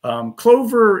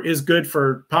 Clover is good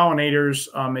for pollinators.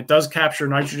 It does capture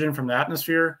nitrogen from the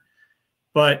atmosphere,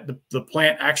 but the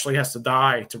plant actually has to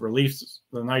die to release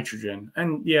the nitrogen.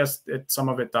 And yes, some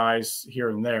of it dies here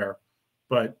and there,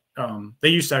 but they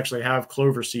used to actually have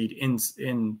clover seed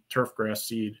in turf grass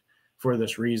seed for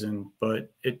this reason,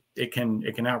 but it can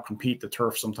outcompete the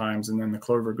turf sometimes, and then the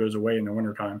clover goes away in the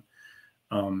wintertime,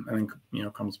 and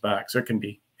then comes back. So it can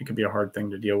be a hard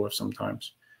thing to deal with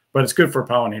sometimes, but it's good for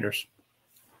pollinators.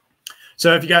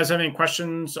 So if you guys have any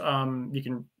questions,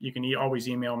 you can always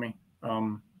email me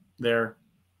there,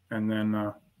 and then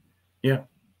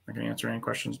I can answer any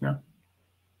questions now.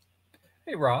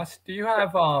 Hey Ross, do you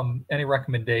have any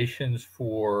recommendations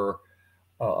for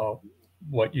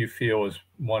what you feel is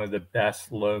one of the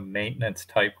best low maintenance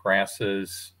type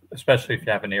grasses, especially if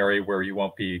you have an area where you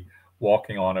won't be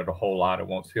walking on it a whole lot, it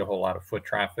won't see a whole lot of foot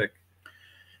traffic?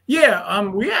 Yeah,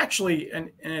 we actually,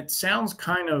 and it sounds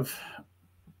kind of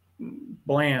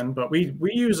bland, but we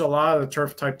use a lot of the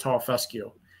turf type tall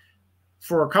fescue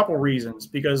for a couple reasons,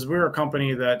 because we're a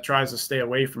company that tries to stay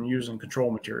away from using control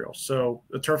materials. So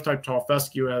the turf type tall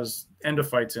fescue has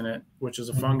endophytes in it, which is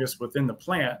a fungus within the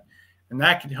plant, and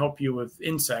that can help you with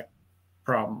insect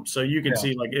problems. So you can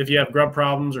see, like, if you have grub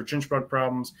problems or chinch bug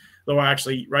problems, they'll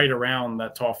actually eat right around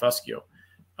that tall fescue.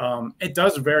 It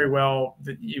does very well.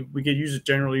 We could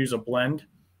generally use a blend,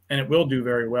 and it will do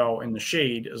very well in the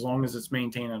shade as long as it's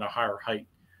maintained at a higher height.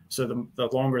 So the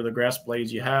longer the grass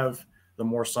blades you have, the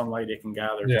more sunlight it can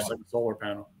gather, just like a solar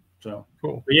panel. So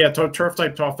cool. But yeah, turf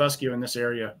type tall fescue in this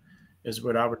area is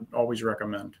what I would always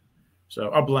recommend. So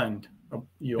a blend,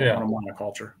 you don't want a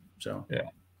monoculture. So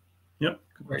yep.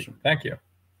 Good question. Thank you.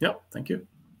 Yep. Thank you.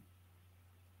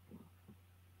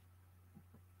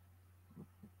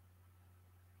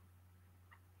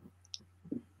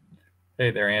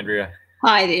 Hey there, Andrea.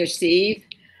 Hi there, Steve.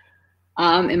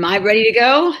 Am I ready to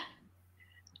go?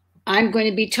 I'm going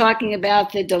to be talking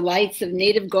about the delights of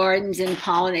native gardens and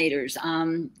pollinators.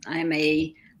 I'm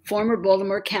a former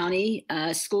Baltimore County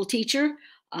school teacher,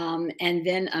 and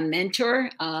then a mentor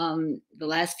the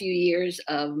last few years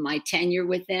of my tenure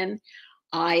with them.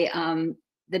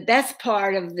 The best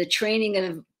part of the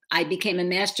training I became a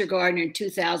master gardener in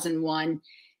 2001,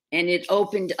 and it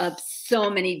opened up so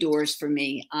many doors for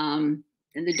me, and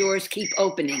the doors keep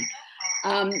opening.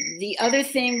 The other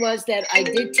thing was that I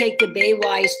did take the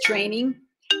Baywise training,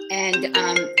 and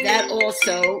that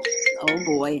also, oh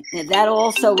boy, that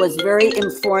also was very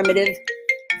informative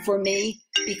for me,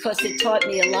 because it taught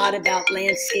me a lot about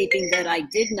landscaping that I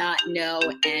did not know,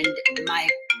 and my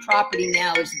property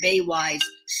now is Baywise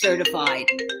certified.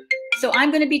 So I'm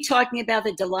going to be talking about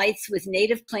the delights with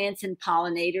native plants and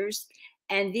pollinators,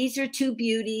 and these are two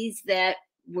beauties that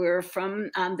were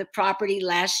from the property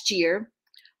last year.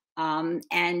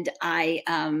 And I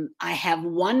have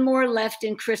one more left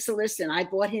in chrysalis, and I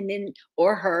bought him in,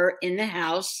 or her, in the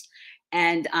house.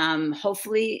 And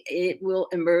hopefully it will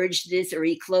emerge or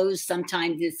eclose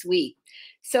sometime this week.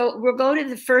 So we'll go to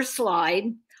the first slide.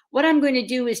 What I'm going to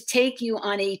do is take you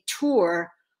on a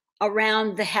tour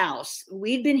around the house.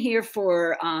 We'd been here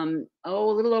for, a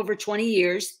little over 20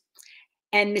 years,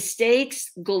 and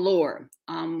mistakes galore.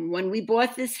 When we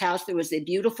bought this house, there was a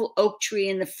beautiful oak tree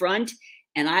in the front,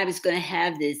 and I was going to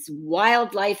have this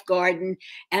wildlife garden,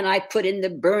 and I put in the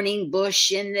burning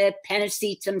bush and the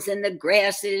pennisetum and the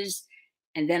grasses.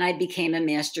 And then I became a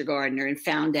master gardener and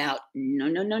found out,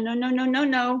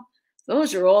 no.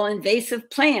 Those are all invasive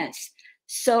plants.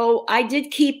 So I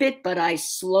did keep it, but I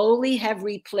slowly have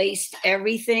replaced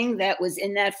everything that was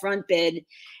in that front bed.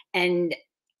 And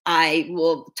I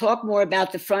will talk more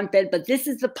about the front bed, but this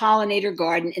is the pollinator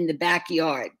garden in the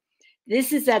backyard.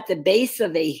 This is at the base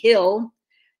of a hill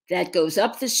that goes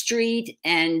up the street,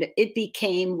 and it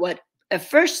became what at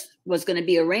first was going to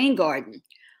be a rain garden.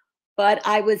 But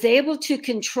I was able to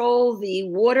control the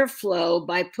water flow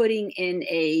by putting in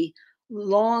a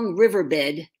long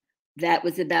riverbed that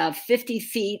was about 50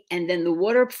 feet, and then the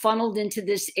water funneled into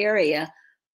this area.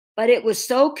 But it was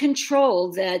so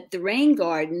controlled that the rain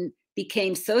garden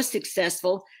became so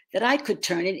successful that I could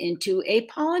turn it into a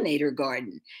pollinator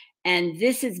garden. And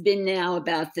this has been now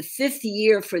about the 5th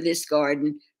year for this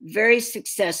garden, very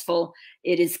successful.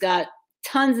 It has got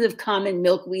tons of common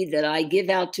milkweed that I give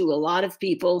out to a lot of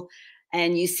people.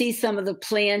 And you see some of the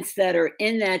plants that are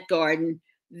in that garden,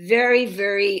 very,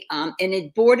 very, and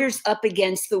it borders up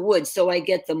against the woods. So I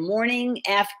get the morning,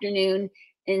 afternoon,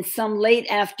 and some late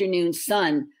afternoon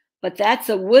sun. But that's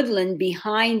a woodland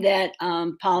behind that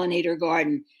pollinator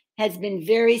garden. Has been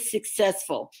very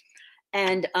successful.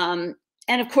 And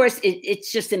of course,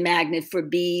 it's just a magnet for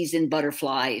bees and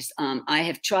butterflies. I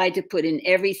have tried to put in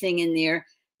everything in there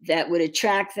that would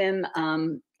attract them.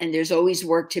 And there's always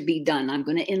work to be done. I'm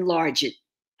going to enlarge it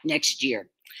next year.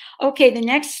 Okay, the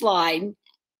next slide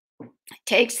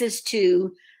takes us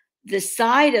to the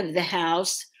side of the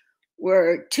house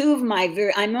where two of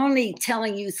my I'm only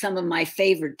telling you some of my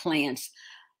favorite plants.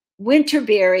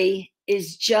 Winterberry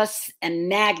is just a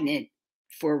magnet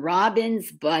for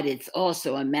robins, but it's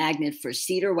also a magnet for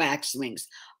cedar waxwings.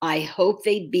 I hope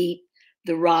they beat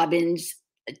the robins.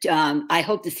 I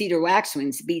hope the cedar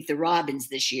waxwings beat the robins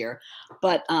this year,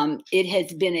 but it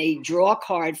has been a draw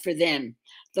card for them.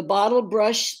 The bottle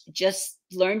brush, just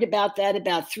learned about that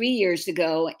about 3 years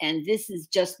ago, and this has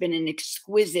just been an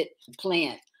exquisite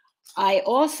plant. I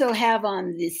also have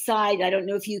on the side, I don't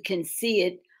know if you can see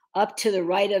it, up to the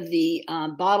right of the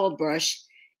bottle brush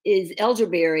is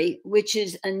elderberry, which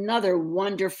is another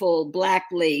wonderful black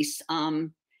lace.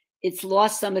 It's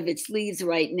lost some of its leaves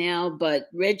right now, but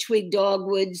red twig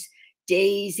dogwoods,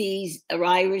 daisies,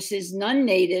 irises, none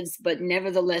natives, but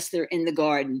nevertheless, they're in the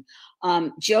garden.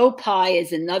 Joe Pye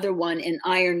is another one, in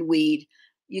ironweed.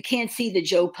 You can't see the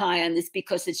Joe Pye on this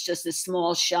because it's just a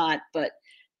small shot, but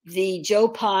the Joe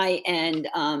Pye and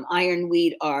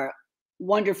ironweed are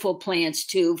wonderful plants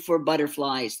too for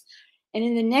butterflies. And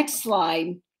in the next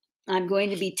slide, I'm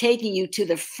going to be taking you to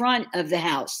the front of the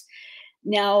house.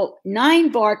 Now,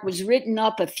 9-bark was written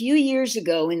up a few years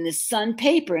ago in the Sun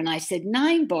paper, and I said,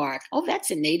 9-bark, oh, that's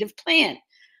a native plant.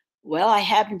 Well, I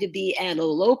happened to be at a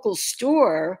local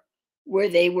store where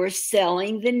they were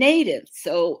selling the native.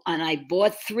 And I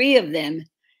bought 3 of them,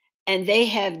 and they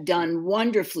have done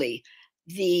wonderfully.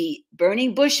 The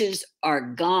burning bushes are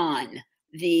gone.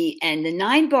 The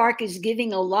 9-bark is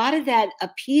giving a lot of that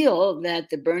appeal that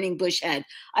the burning bush had.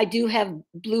 I do have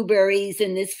blueberries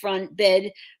in this front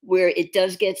bed where it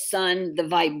does get sun. The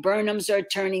viburnums are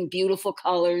turning beautiful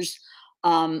colors.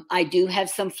 I do have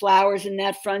some flowers in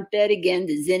that front bed. Again,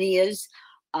 the zinnias.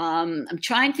 I'm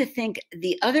trying to think.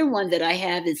 The other one that I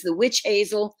have is the witch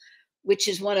hazel, which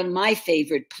is one of my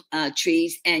favorite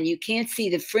trees. And you can't see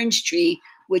the fringe tree,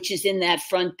 which is in that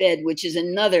front bed, which is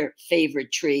another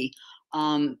favorite tree.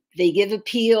 They give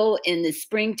appeal in the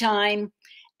springtime,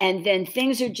 and then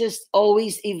things are just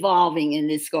always evolving in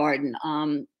this garden.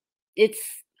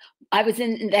 I was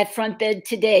in that front bed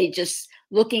today, just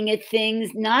looking at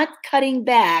things, not cutting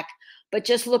back, but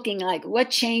just looking like, what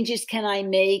changes can I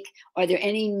make? Are there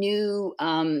any new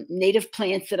native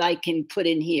plants that I can put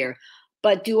in here?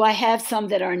 But do I have some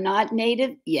that are not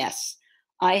native? Yes.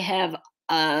 I have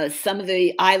some of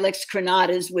the Ilex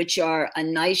crenatas, which are a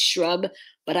nice shrub,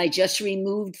 but I just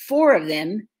removed 4 of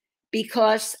them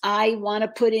because I want to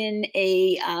put in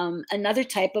another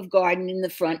type of garden in the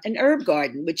front, an herb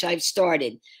garden, which I've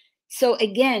started. So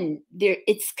again,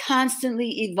 it's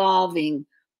constantly evolving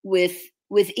with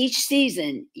each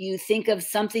season. You think of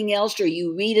something else or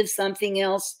you read of something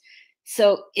else.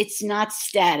 So it's not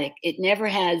static. It never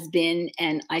has been.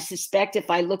 And I suspect if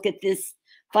I look at this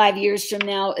 5 years from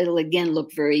now, it'll again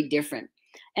look very different.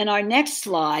 And our next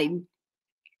slide,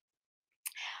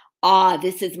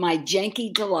 this is my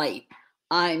Janky delight.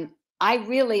 I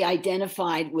really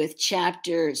identified with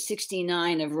chapter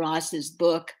 69 of Ross's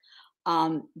book,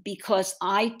 because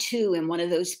I too am one of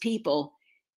those people.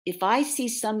 If I see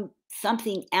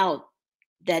something out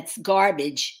that's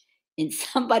garbage in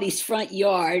somebody's front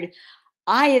yard,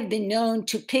 I have been known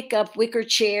to pick up wicker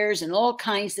chairs and all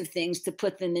kinds of things to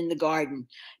put them in the garden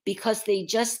because they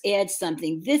just add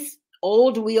something. This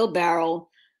old wheelbarrow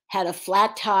had a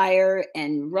flat tire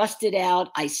and rusted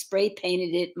out. I spray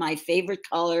painted it my favorite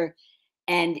color,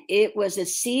 and it was a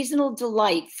seasonal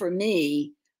delight for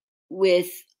me with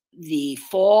the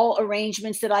fall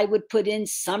arrangements that I would put in,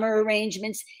 summer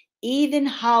arrangements, even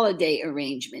holiday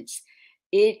arrangements.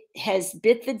 It has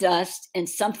bit the dust and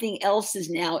something else is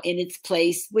now in its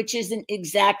place, which isn't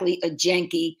exactly a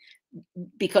janky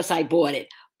because I bought it.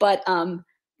 But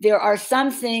there are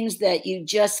some things that you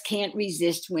just can't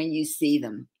resist when you see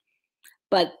them.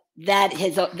 But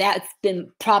that's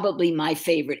been probably my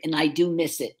favorite, and I do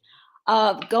miss it.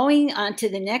 Going on to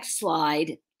the next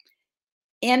slide,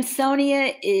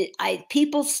 Ansonia,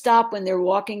 people stop when they're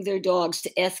walking their dogs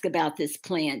to ask about this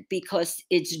plant because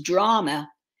its drama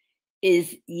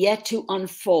is yet to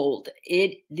unfold.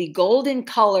 The golden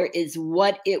color is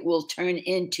what it will turn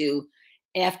into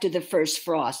after the first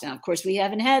frost. Now, of course, we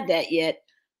haven't had that yet,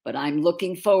 but I'm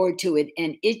looking forward to it.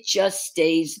 And it just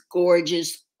stays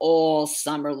gorgeous all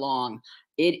summer long.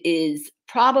 It is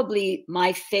probably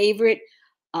my favorite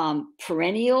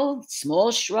perennial,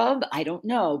 small shrub. I don't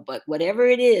know, but whatever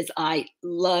it is, I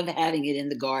love having it in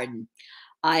the garden.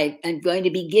 I am going to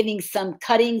be giving some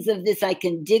cuttings of this. I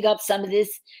can dig up some of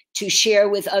this to share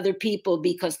with other people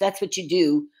because that's what you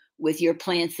do with your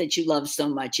plants that you love so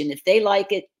much. And if they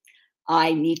like it,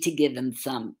 I need to give them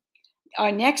some.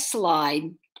 Our next slide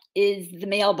is the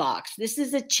mailbox. This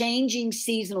is a changing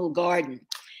seasonal garden.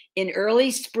 In early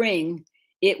spring,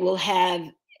 it will have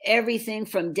everything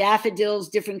from daffodils,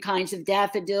 different kinds of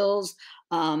daffodils,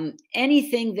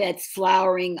 anything that's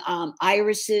flowering,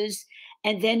 irises.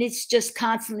 And then it's just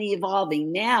constantly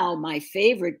evolving. Now, my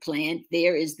favorite plant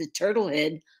there is the turtle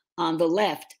head on the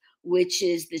left, which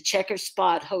is the checker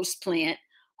spot host plant,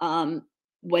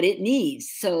 what it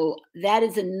needs. So that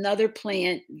is another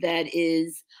plant that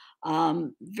is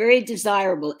very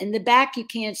desirable. In the back, you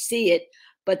can't see it,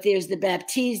 but there's the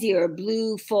Baptisia or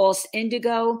blue false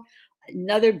indigo,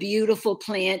 another beautiful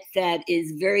plant that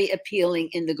is very appealing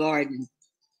in the garden.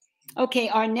 Okay,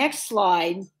 our next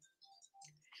slide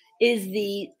is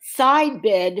the side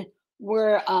bed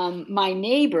where my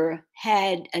neighbor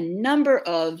had a number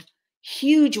of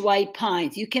huge white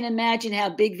pines. You can imagine how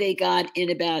big they got in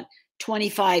about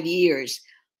 25 years.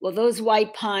 Well, those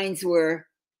white pines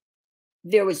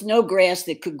there was no grass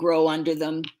that could grow under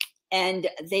them, and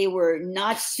they were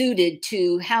not suited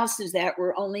to houses that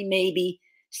were only maybe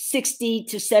 60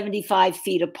 to 75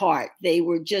 feet apart. They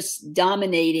were just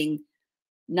dominating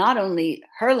not only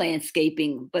her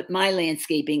landscaping, but my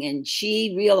landscaping. And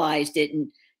she realized it, and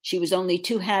she was only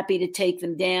too happy to take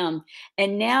them down.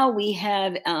 And now we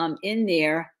have in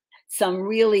there some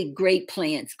really great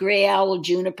plants. Gray owl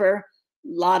juniper,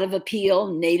 lot of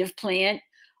appeal, native plant,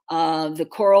 the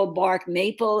coral bark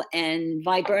maple, and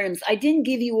viburnums. I didn't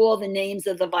give you all the names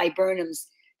of the viburnums.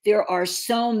 There are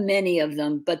so many of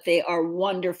them, but they are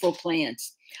wonderful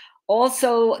plants.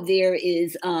 Also, there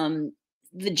is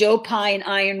the Joe Pine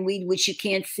ironweed, which you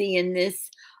can't see in this,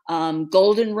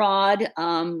 goldenrod,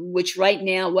 which right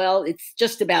now, well, it's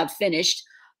just about finished.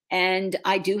 And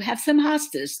I do have some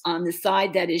hostas on the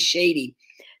side that is shady.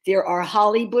 There are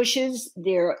holly bushes.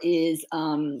 There is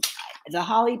the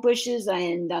holly bushes,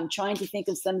 and I'm trying to think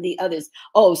of some of the others.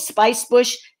 Oh, spice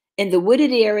bush. In the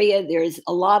wooded area, there's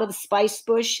a lot of spice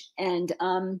bush, and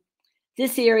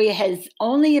this area has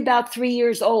only about 3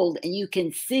 years old, and you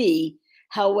can see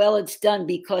how well it's done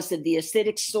because of the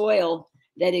acidic soil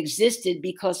that existed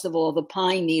because of all the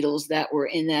pine needles that were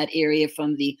in that area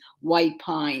from the white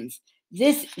pines.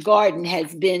 This garden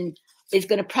is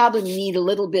going to probably need a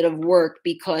little bit of work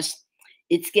because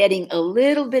it's getting a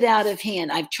little bit out of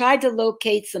hand. I've tried to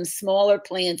locate some smaller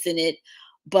plants in it,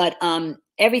 but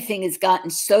everything has gotten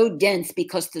so dense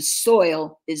because the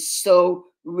soil is so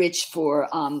rich for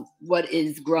what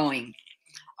is growing.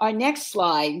 Our next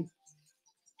slide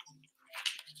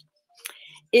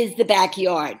is the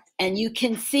backyard. And you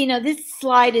can see, now this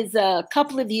slide is a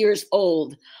couple of years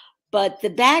old, but the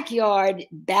backyard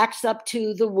backs up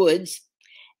to the woods.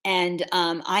 And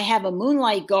I have a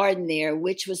moonlight garden there,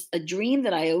 which was a dream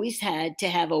that I always had, to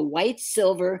have a white,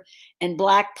 silver, and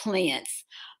black plants.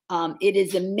 It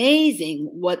is amazing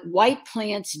what white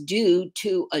plants do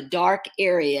to a dark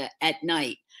area at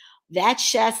night. that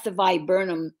Shasta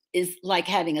viburnum is like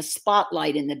having a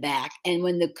spotlight in the back. And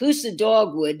when the Coosa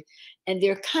dogwood, and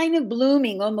they're kind of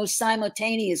blooming almost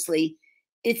simultaneously,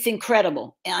 it's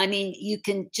incredible. I mean, you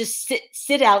can just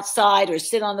sit outside or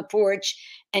sit on the porch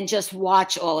and just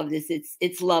watch all of this.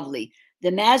 It's lovely. The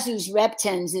Mazus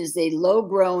reptens is a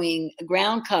low-growing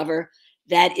ground cover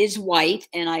that is white,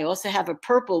 and I also have a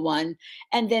purple one.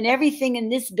 And then everything in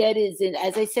this bed is,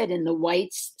 as I said, in the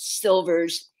whites,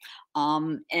 silvers,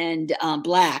 and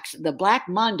blacks. The black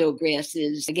mondo grass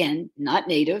is, again, not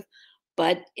native,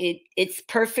 but it's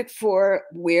perfect for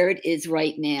where it is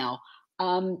right now.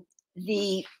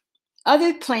 The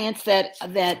other plants that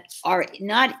are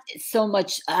not so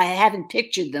much, I haven't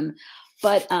pictured them,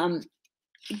 but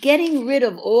getting rid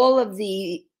of all of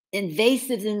the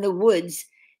invasives in the woods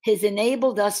has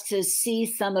enabled us to see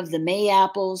some of the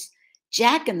Mayapples.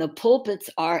 Jack and the pulpits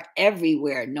are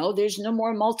everywhere. No, there's no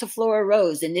more multiflora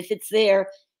rose. And if it's there,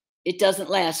 it doesn't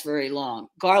last very long.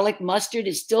 Garlic mustard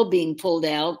is still being pulled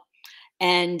out.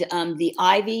 And the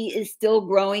ivy is still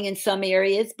growing in some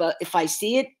areas. But if I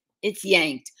see it, it's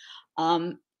yanked.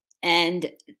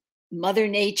 And Mother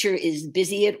Nature is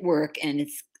busy at work. And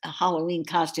it's a Halloween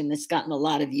costume that's gotten a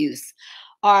lot of use.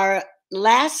 Our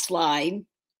last slide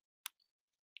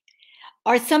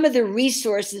are some of the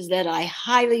resources that I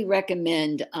highly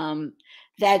recommend.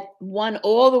 That one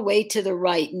all the way to the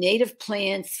right, native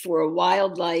plants for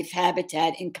wildlife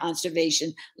habitat and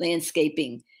conservation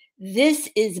landscaping. This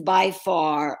is by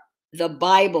far the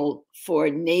Bible for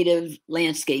native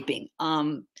landscaping.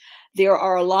 There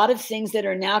are a lot of things that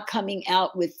are now coming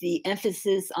out with the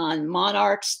emphasis on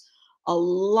monarchs, a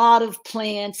lot of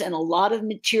plants and a lot of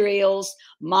materials.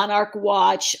 Monarch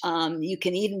Watch, you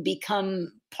can even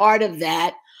become part of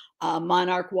that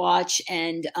Monarch Watch.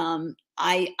 And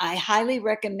I highly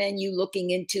recommend you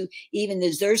looking into even the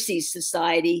Xerces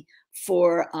Society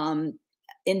for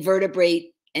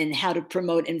invertebrate and how to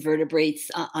promote invertebrates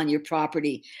on your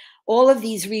property. All of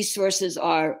these resources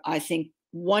are, I think,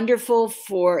 wonderful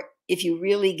for if you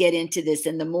really get into this.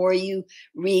 And the more you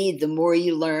read, the more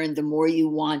you learn, the more you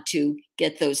want to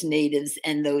get those natives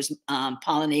and those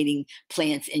pollinating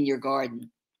plants in your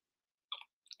garden.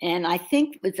 And I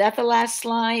think, was that the last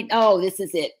slide? Oh, this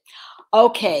is it.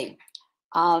 Okay.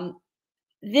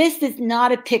 This is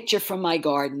not a picture from my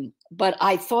garden, but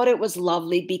I thought it was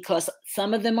lovely because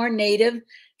some of them are native,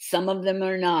 some of them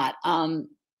are not.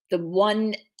 The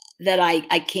one that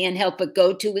I can't help but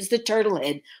go to is the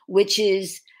turtlehead, which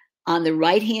is on the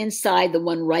right-hand side, the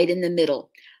one right in the middle.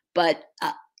 But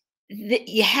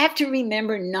you have to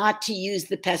remember not to use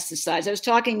the pesticides. I was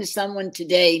talking to someone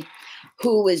today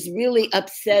who was really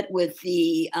upset with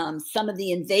the some of the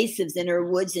invasives in her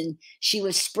woods, and she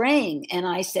was spraying. And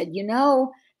I said, you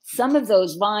know, some of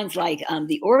those vines, like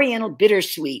the Oriental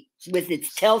bittersweet with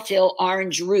its telltale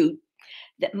orange root,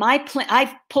 that my plant,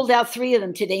 I've pulled out 3 of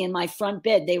them today in my front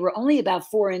bed. They were only about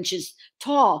 4 inches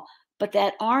tall, but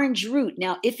that orange root.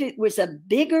 Now, if it was a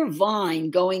bigger vine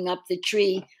going up the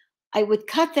tree, I would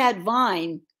cut that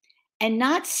vine and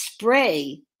not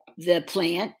spray the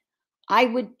plant. I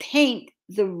would paint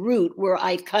the root where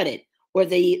I cut it, or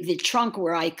the trunk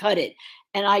where I cut it.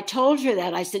 And I told her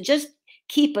that. I said, just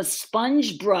keep a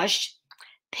sponge brush,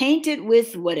 paint it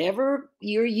with whatever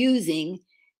you're using,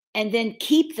 and then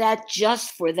keep that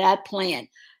just for that plant.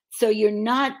 So you're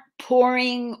not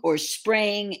pouring or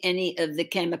spraying any of the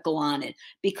chemical on it.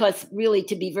 Because really,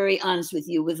 to be very honest with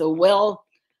you, with a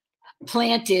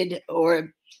well-planted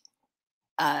or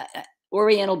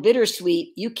Oriental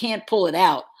bittersweet, you can't pull it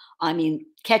out. I mean,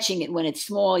 catching it when it's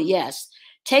small, yes.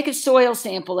 Take a soil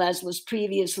sample, as was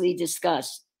previously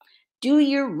discussed. Do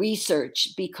your research,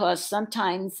 because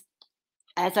sometimes,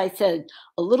 as I said,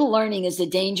 a little learning is a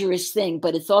dangerous thing,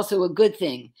 but it's also a good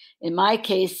thing. In my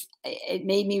case, it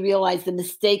made me realize the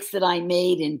mistakes that I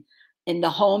made in the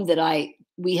home that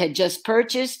we had just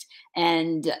purchased,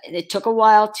 and it took a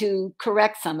while to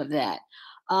correct some of that.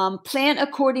 Plant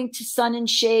according to sun and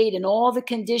shade and all the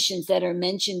conditions that are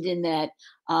mentioned in that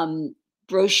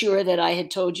brochure that I had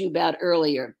told you about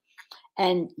earlier,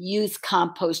 and use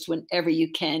compost whenever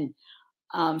you can.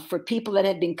 For people that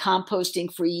have been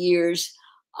composting for years,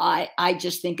 I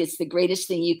just think it's the greatest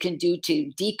thing you can do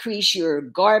to decrease your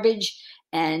garbage.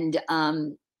 And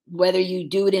whether you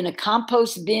do it in a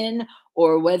compost bin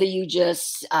or whether you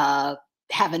just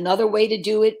have another way to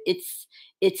do it,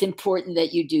 it's important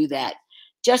that you do that.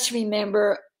 Just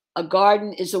remember, a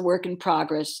garden is a work in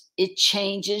progress. It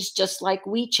changes just like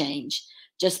we change.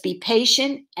 Just be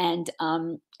patient, and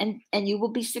you will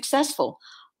be successful.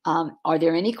 Are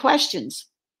there any questions?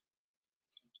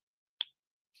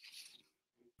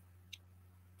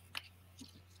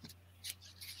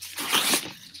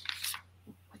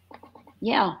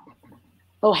 Yeah.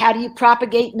 Oh, how do you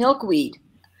propagate milkweed?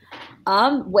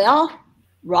 Well,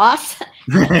 Ross,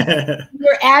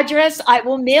 your address, I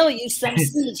will mail you some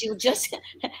seeds. You just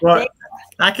well,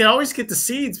 I can always get the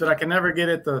seeds, but I can never get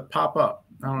it to pop up.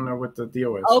 I don't know what the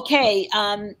deal is. Okay.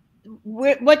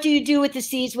 What do you do with the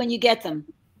seeds when you get them?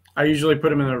 I usually put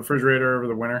them in the refrigerator over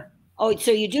the winter. Oh,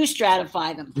 so you do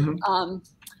stratify them. Mm-hmm.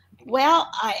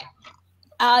 Well,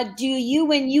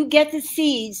 when you get the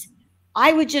seeds,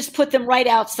 I would just put them right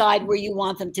outside where you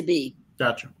want them to be.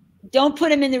 Gotcha. Don't put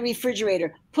them in the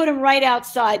refrigerator. Put them right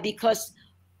outside, because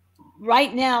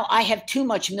right now I have too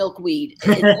much milkweed.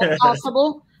 Is that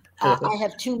possible? I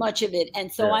have too much of it.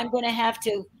 And so I'm going to have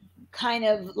to kind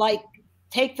of like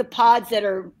take the pods that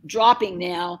are dropping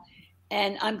now,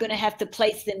 and I'm going to have to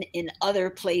place them in other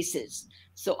places.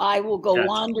 So I will go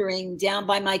wandering down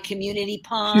by my community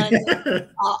pond.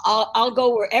 I'll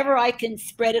go wherever I can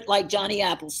spread it like Johnny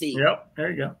Appleseed. Yep,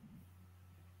 there you go.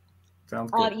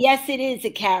 Sounds good. Yes, it is a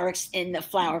carex in the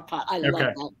flower pot. I love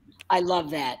that. I love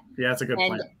that. Yeah, that's a good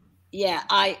plant. Yeah,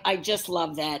 I just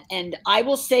love that. And I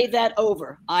will save that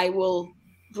over. I will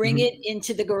bring it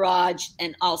into the garage,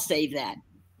 and I'll save that.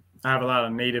 I have a lot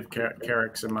of native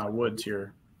carex in my woods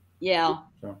here. Yeah.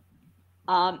 So.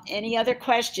 Any other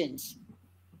questions?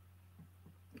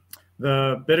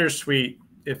 The bittersweet,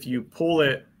 if you pull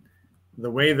it the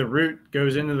way the root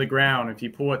goes into the ground, if you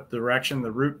pull it the direction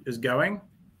the root is going,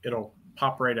 it'll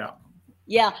pop right out.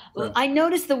 Yeah. Well, I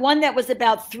noticed the one that was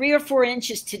about 3 or 4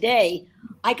 inches today,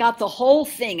 I got the whole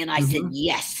thing, and I said,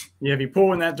 yes. Yeah, if you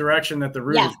pull in that direction that the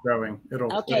root is growing, it'll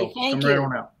come right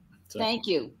on out. So. Thank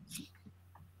you.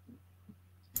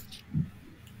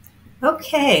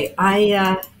 Okay,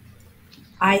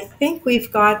 I think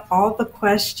we've got all the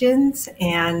questions,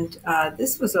 and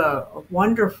this was a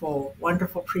wonderful,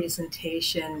 wonderful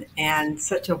presentation, and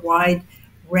such a wide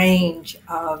range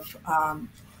of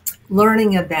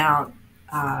learning about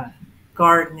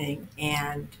gardening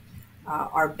and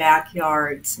our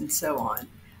backyards and so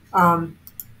on.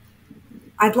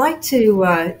 I'd like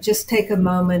to just take a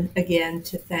moment again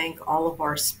to thank all of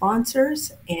our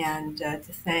sponsors, and to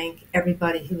thank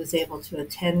everybody who was able to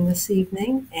attend this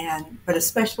evening, but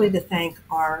especially to thank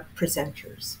our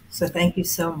presenters. So thank you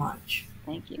so much.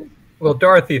 Thank you. Well,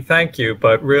 Dorothy, thank you,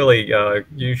 but really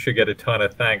you should get a ton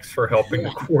of thanks for helping to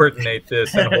coordinate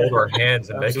this and hold our hands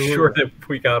and make sure that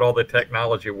we got all the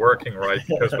technology working right,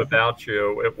 because without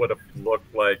you, it would have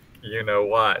looked like you know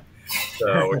what.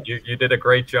 So you did a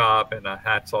great job, and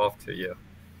hats off to you.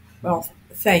 Well,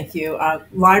 thank you.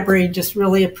 Library just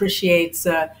really appreciates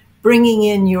bringing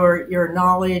in your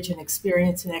knowledge and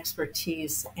experience and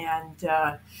expertise. And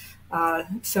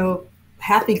so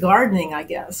happy gardening, I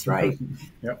guess, right?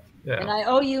 Yep. Yeah. And I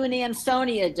owe you an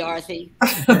Ansonia, Dorothy.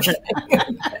 I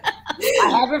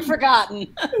haven't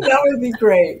forgotten. That would be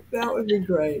great. That would be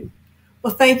great.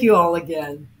 Well, thank you all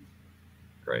again.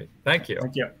 Great. Thank you.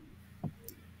 Thank you.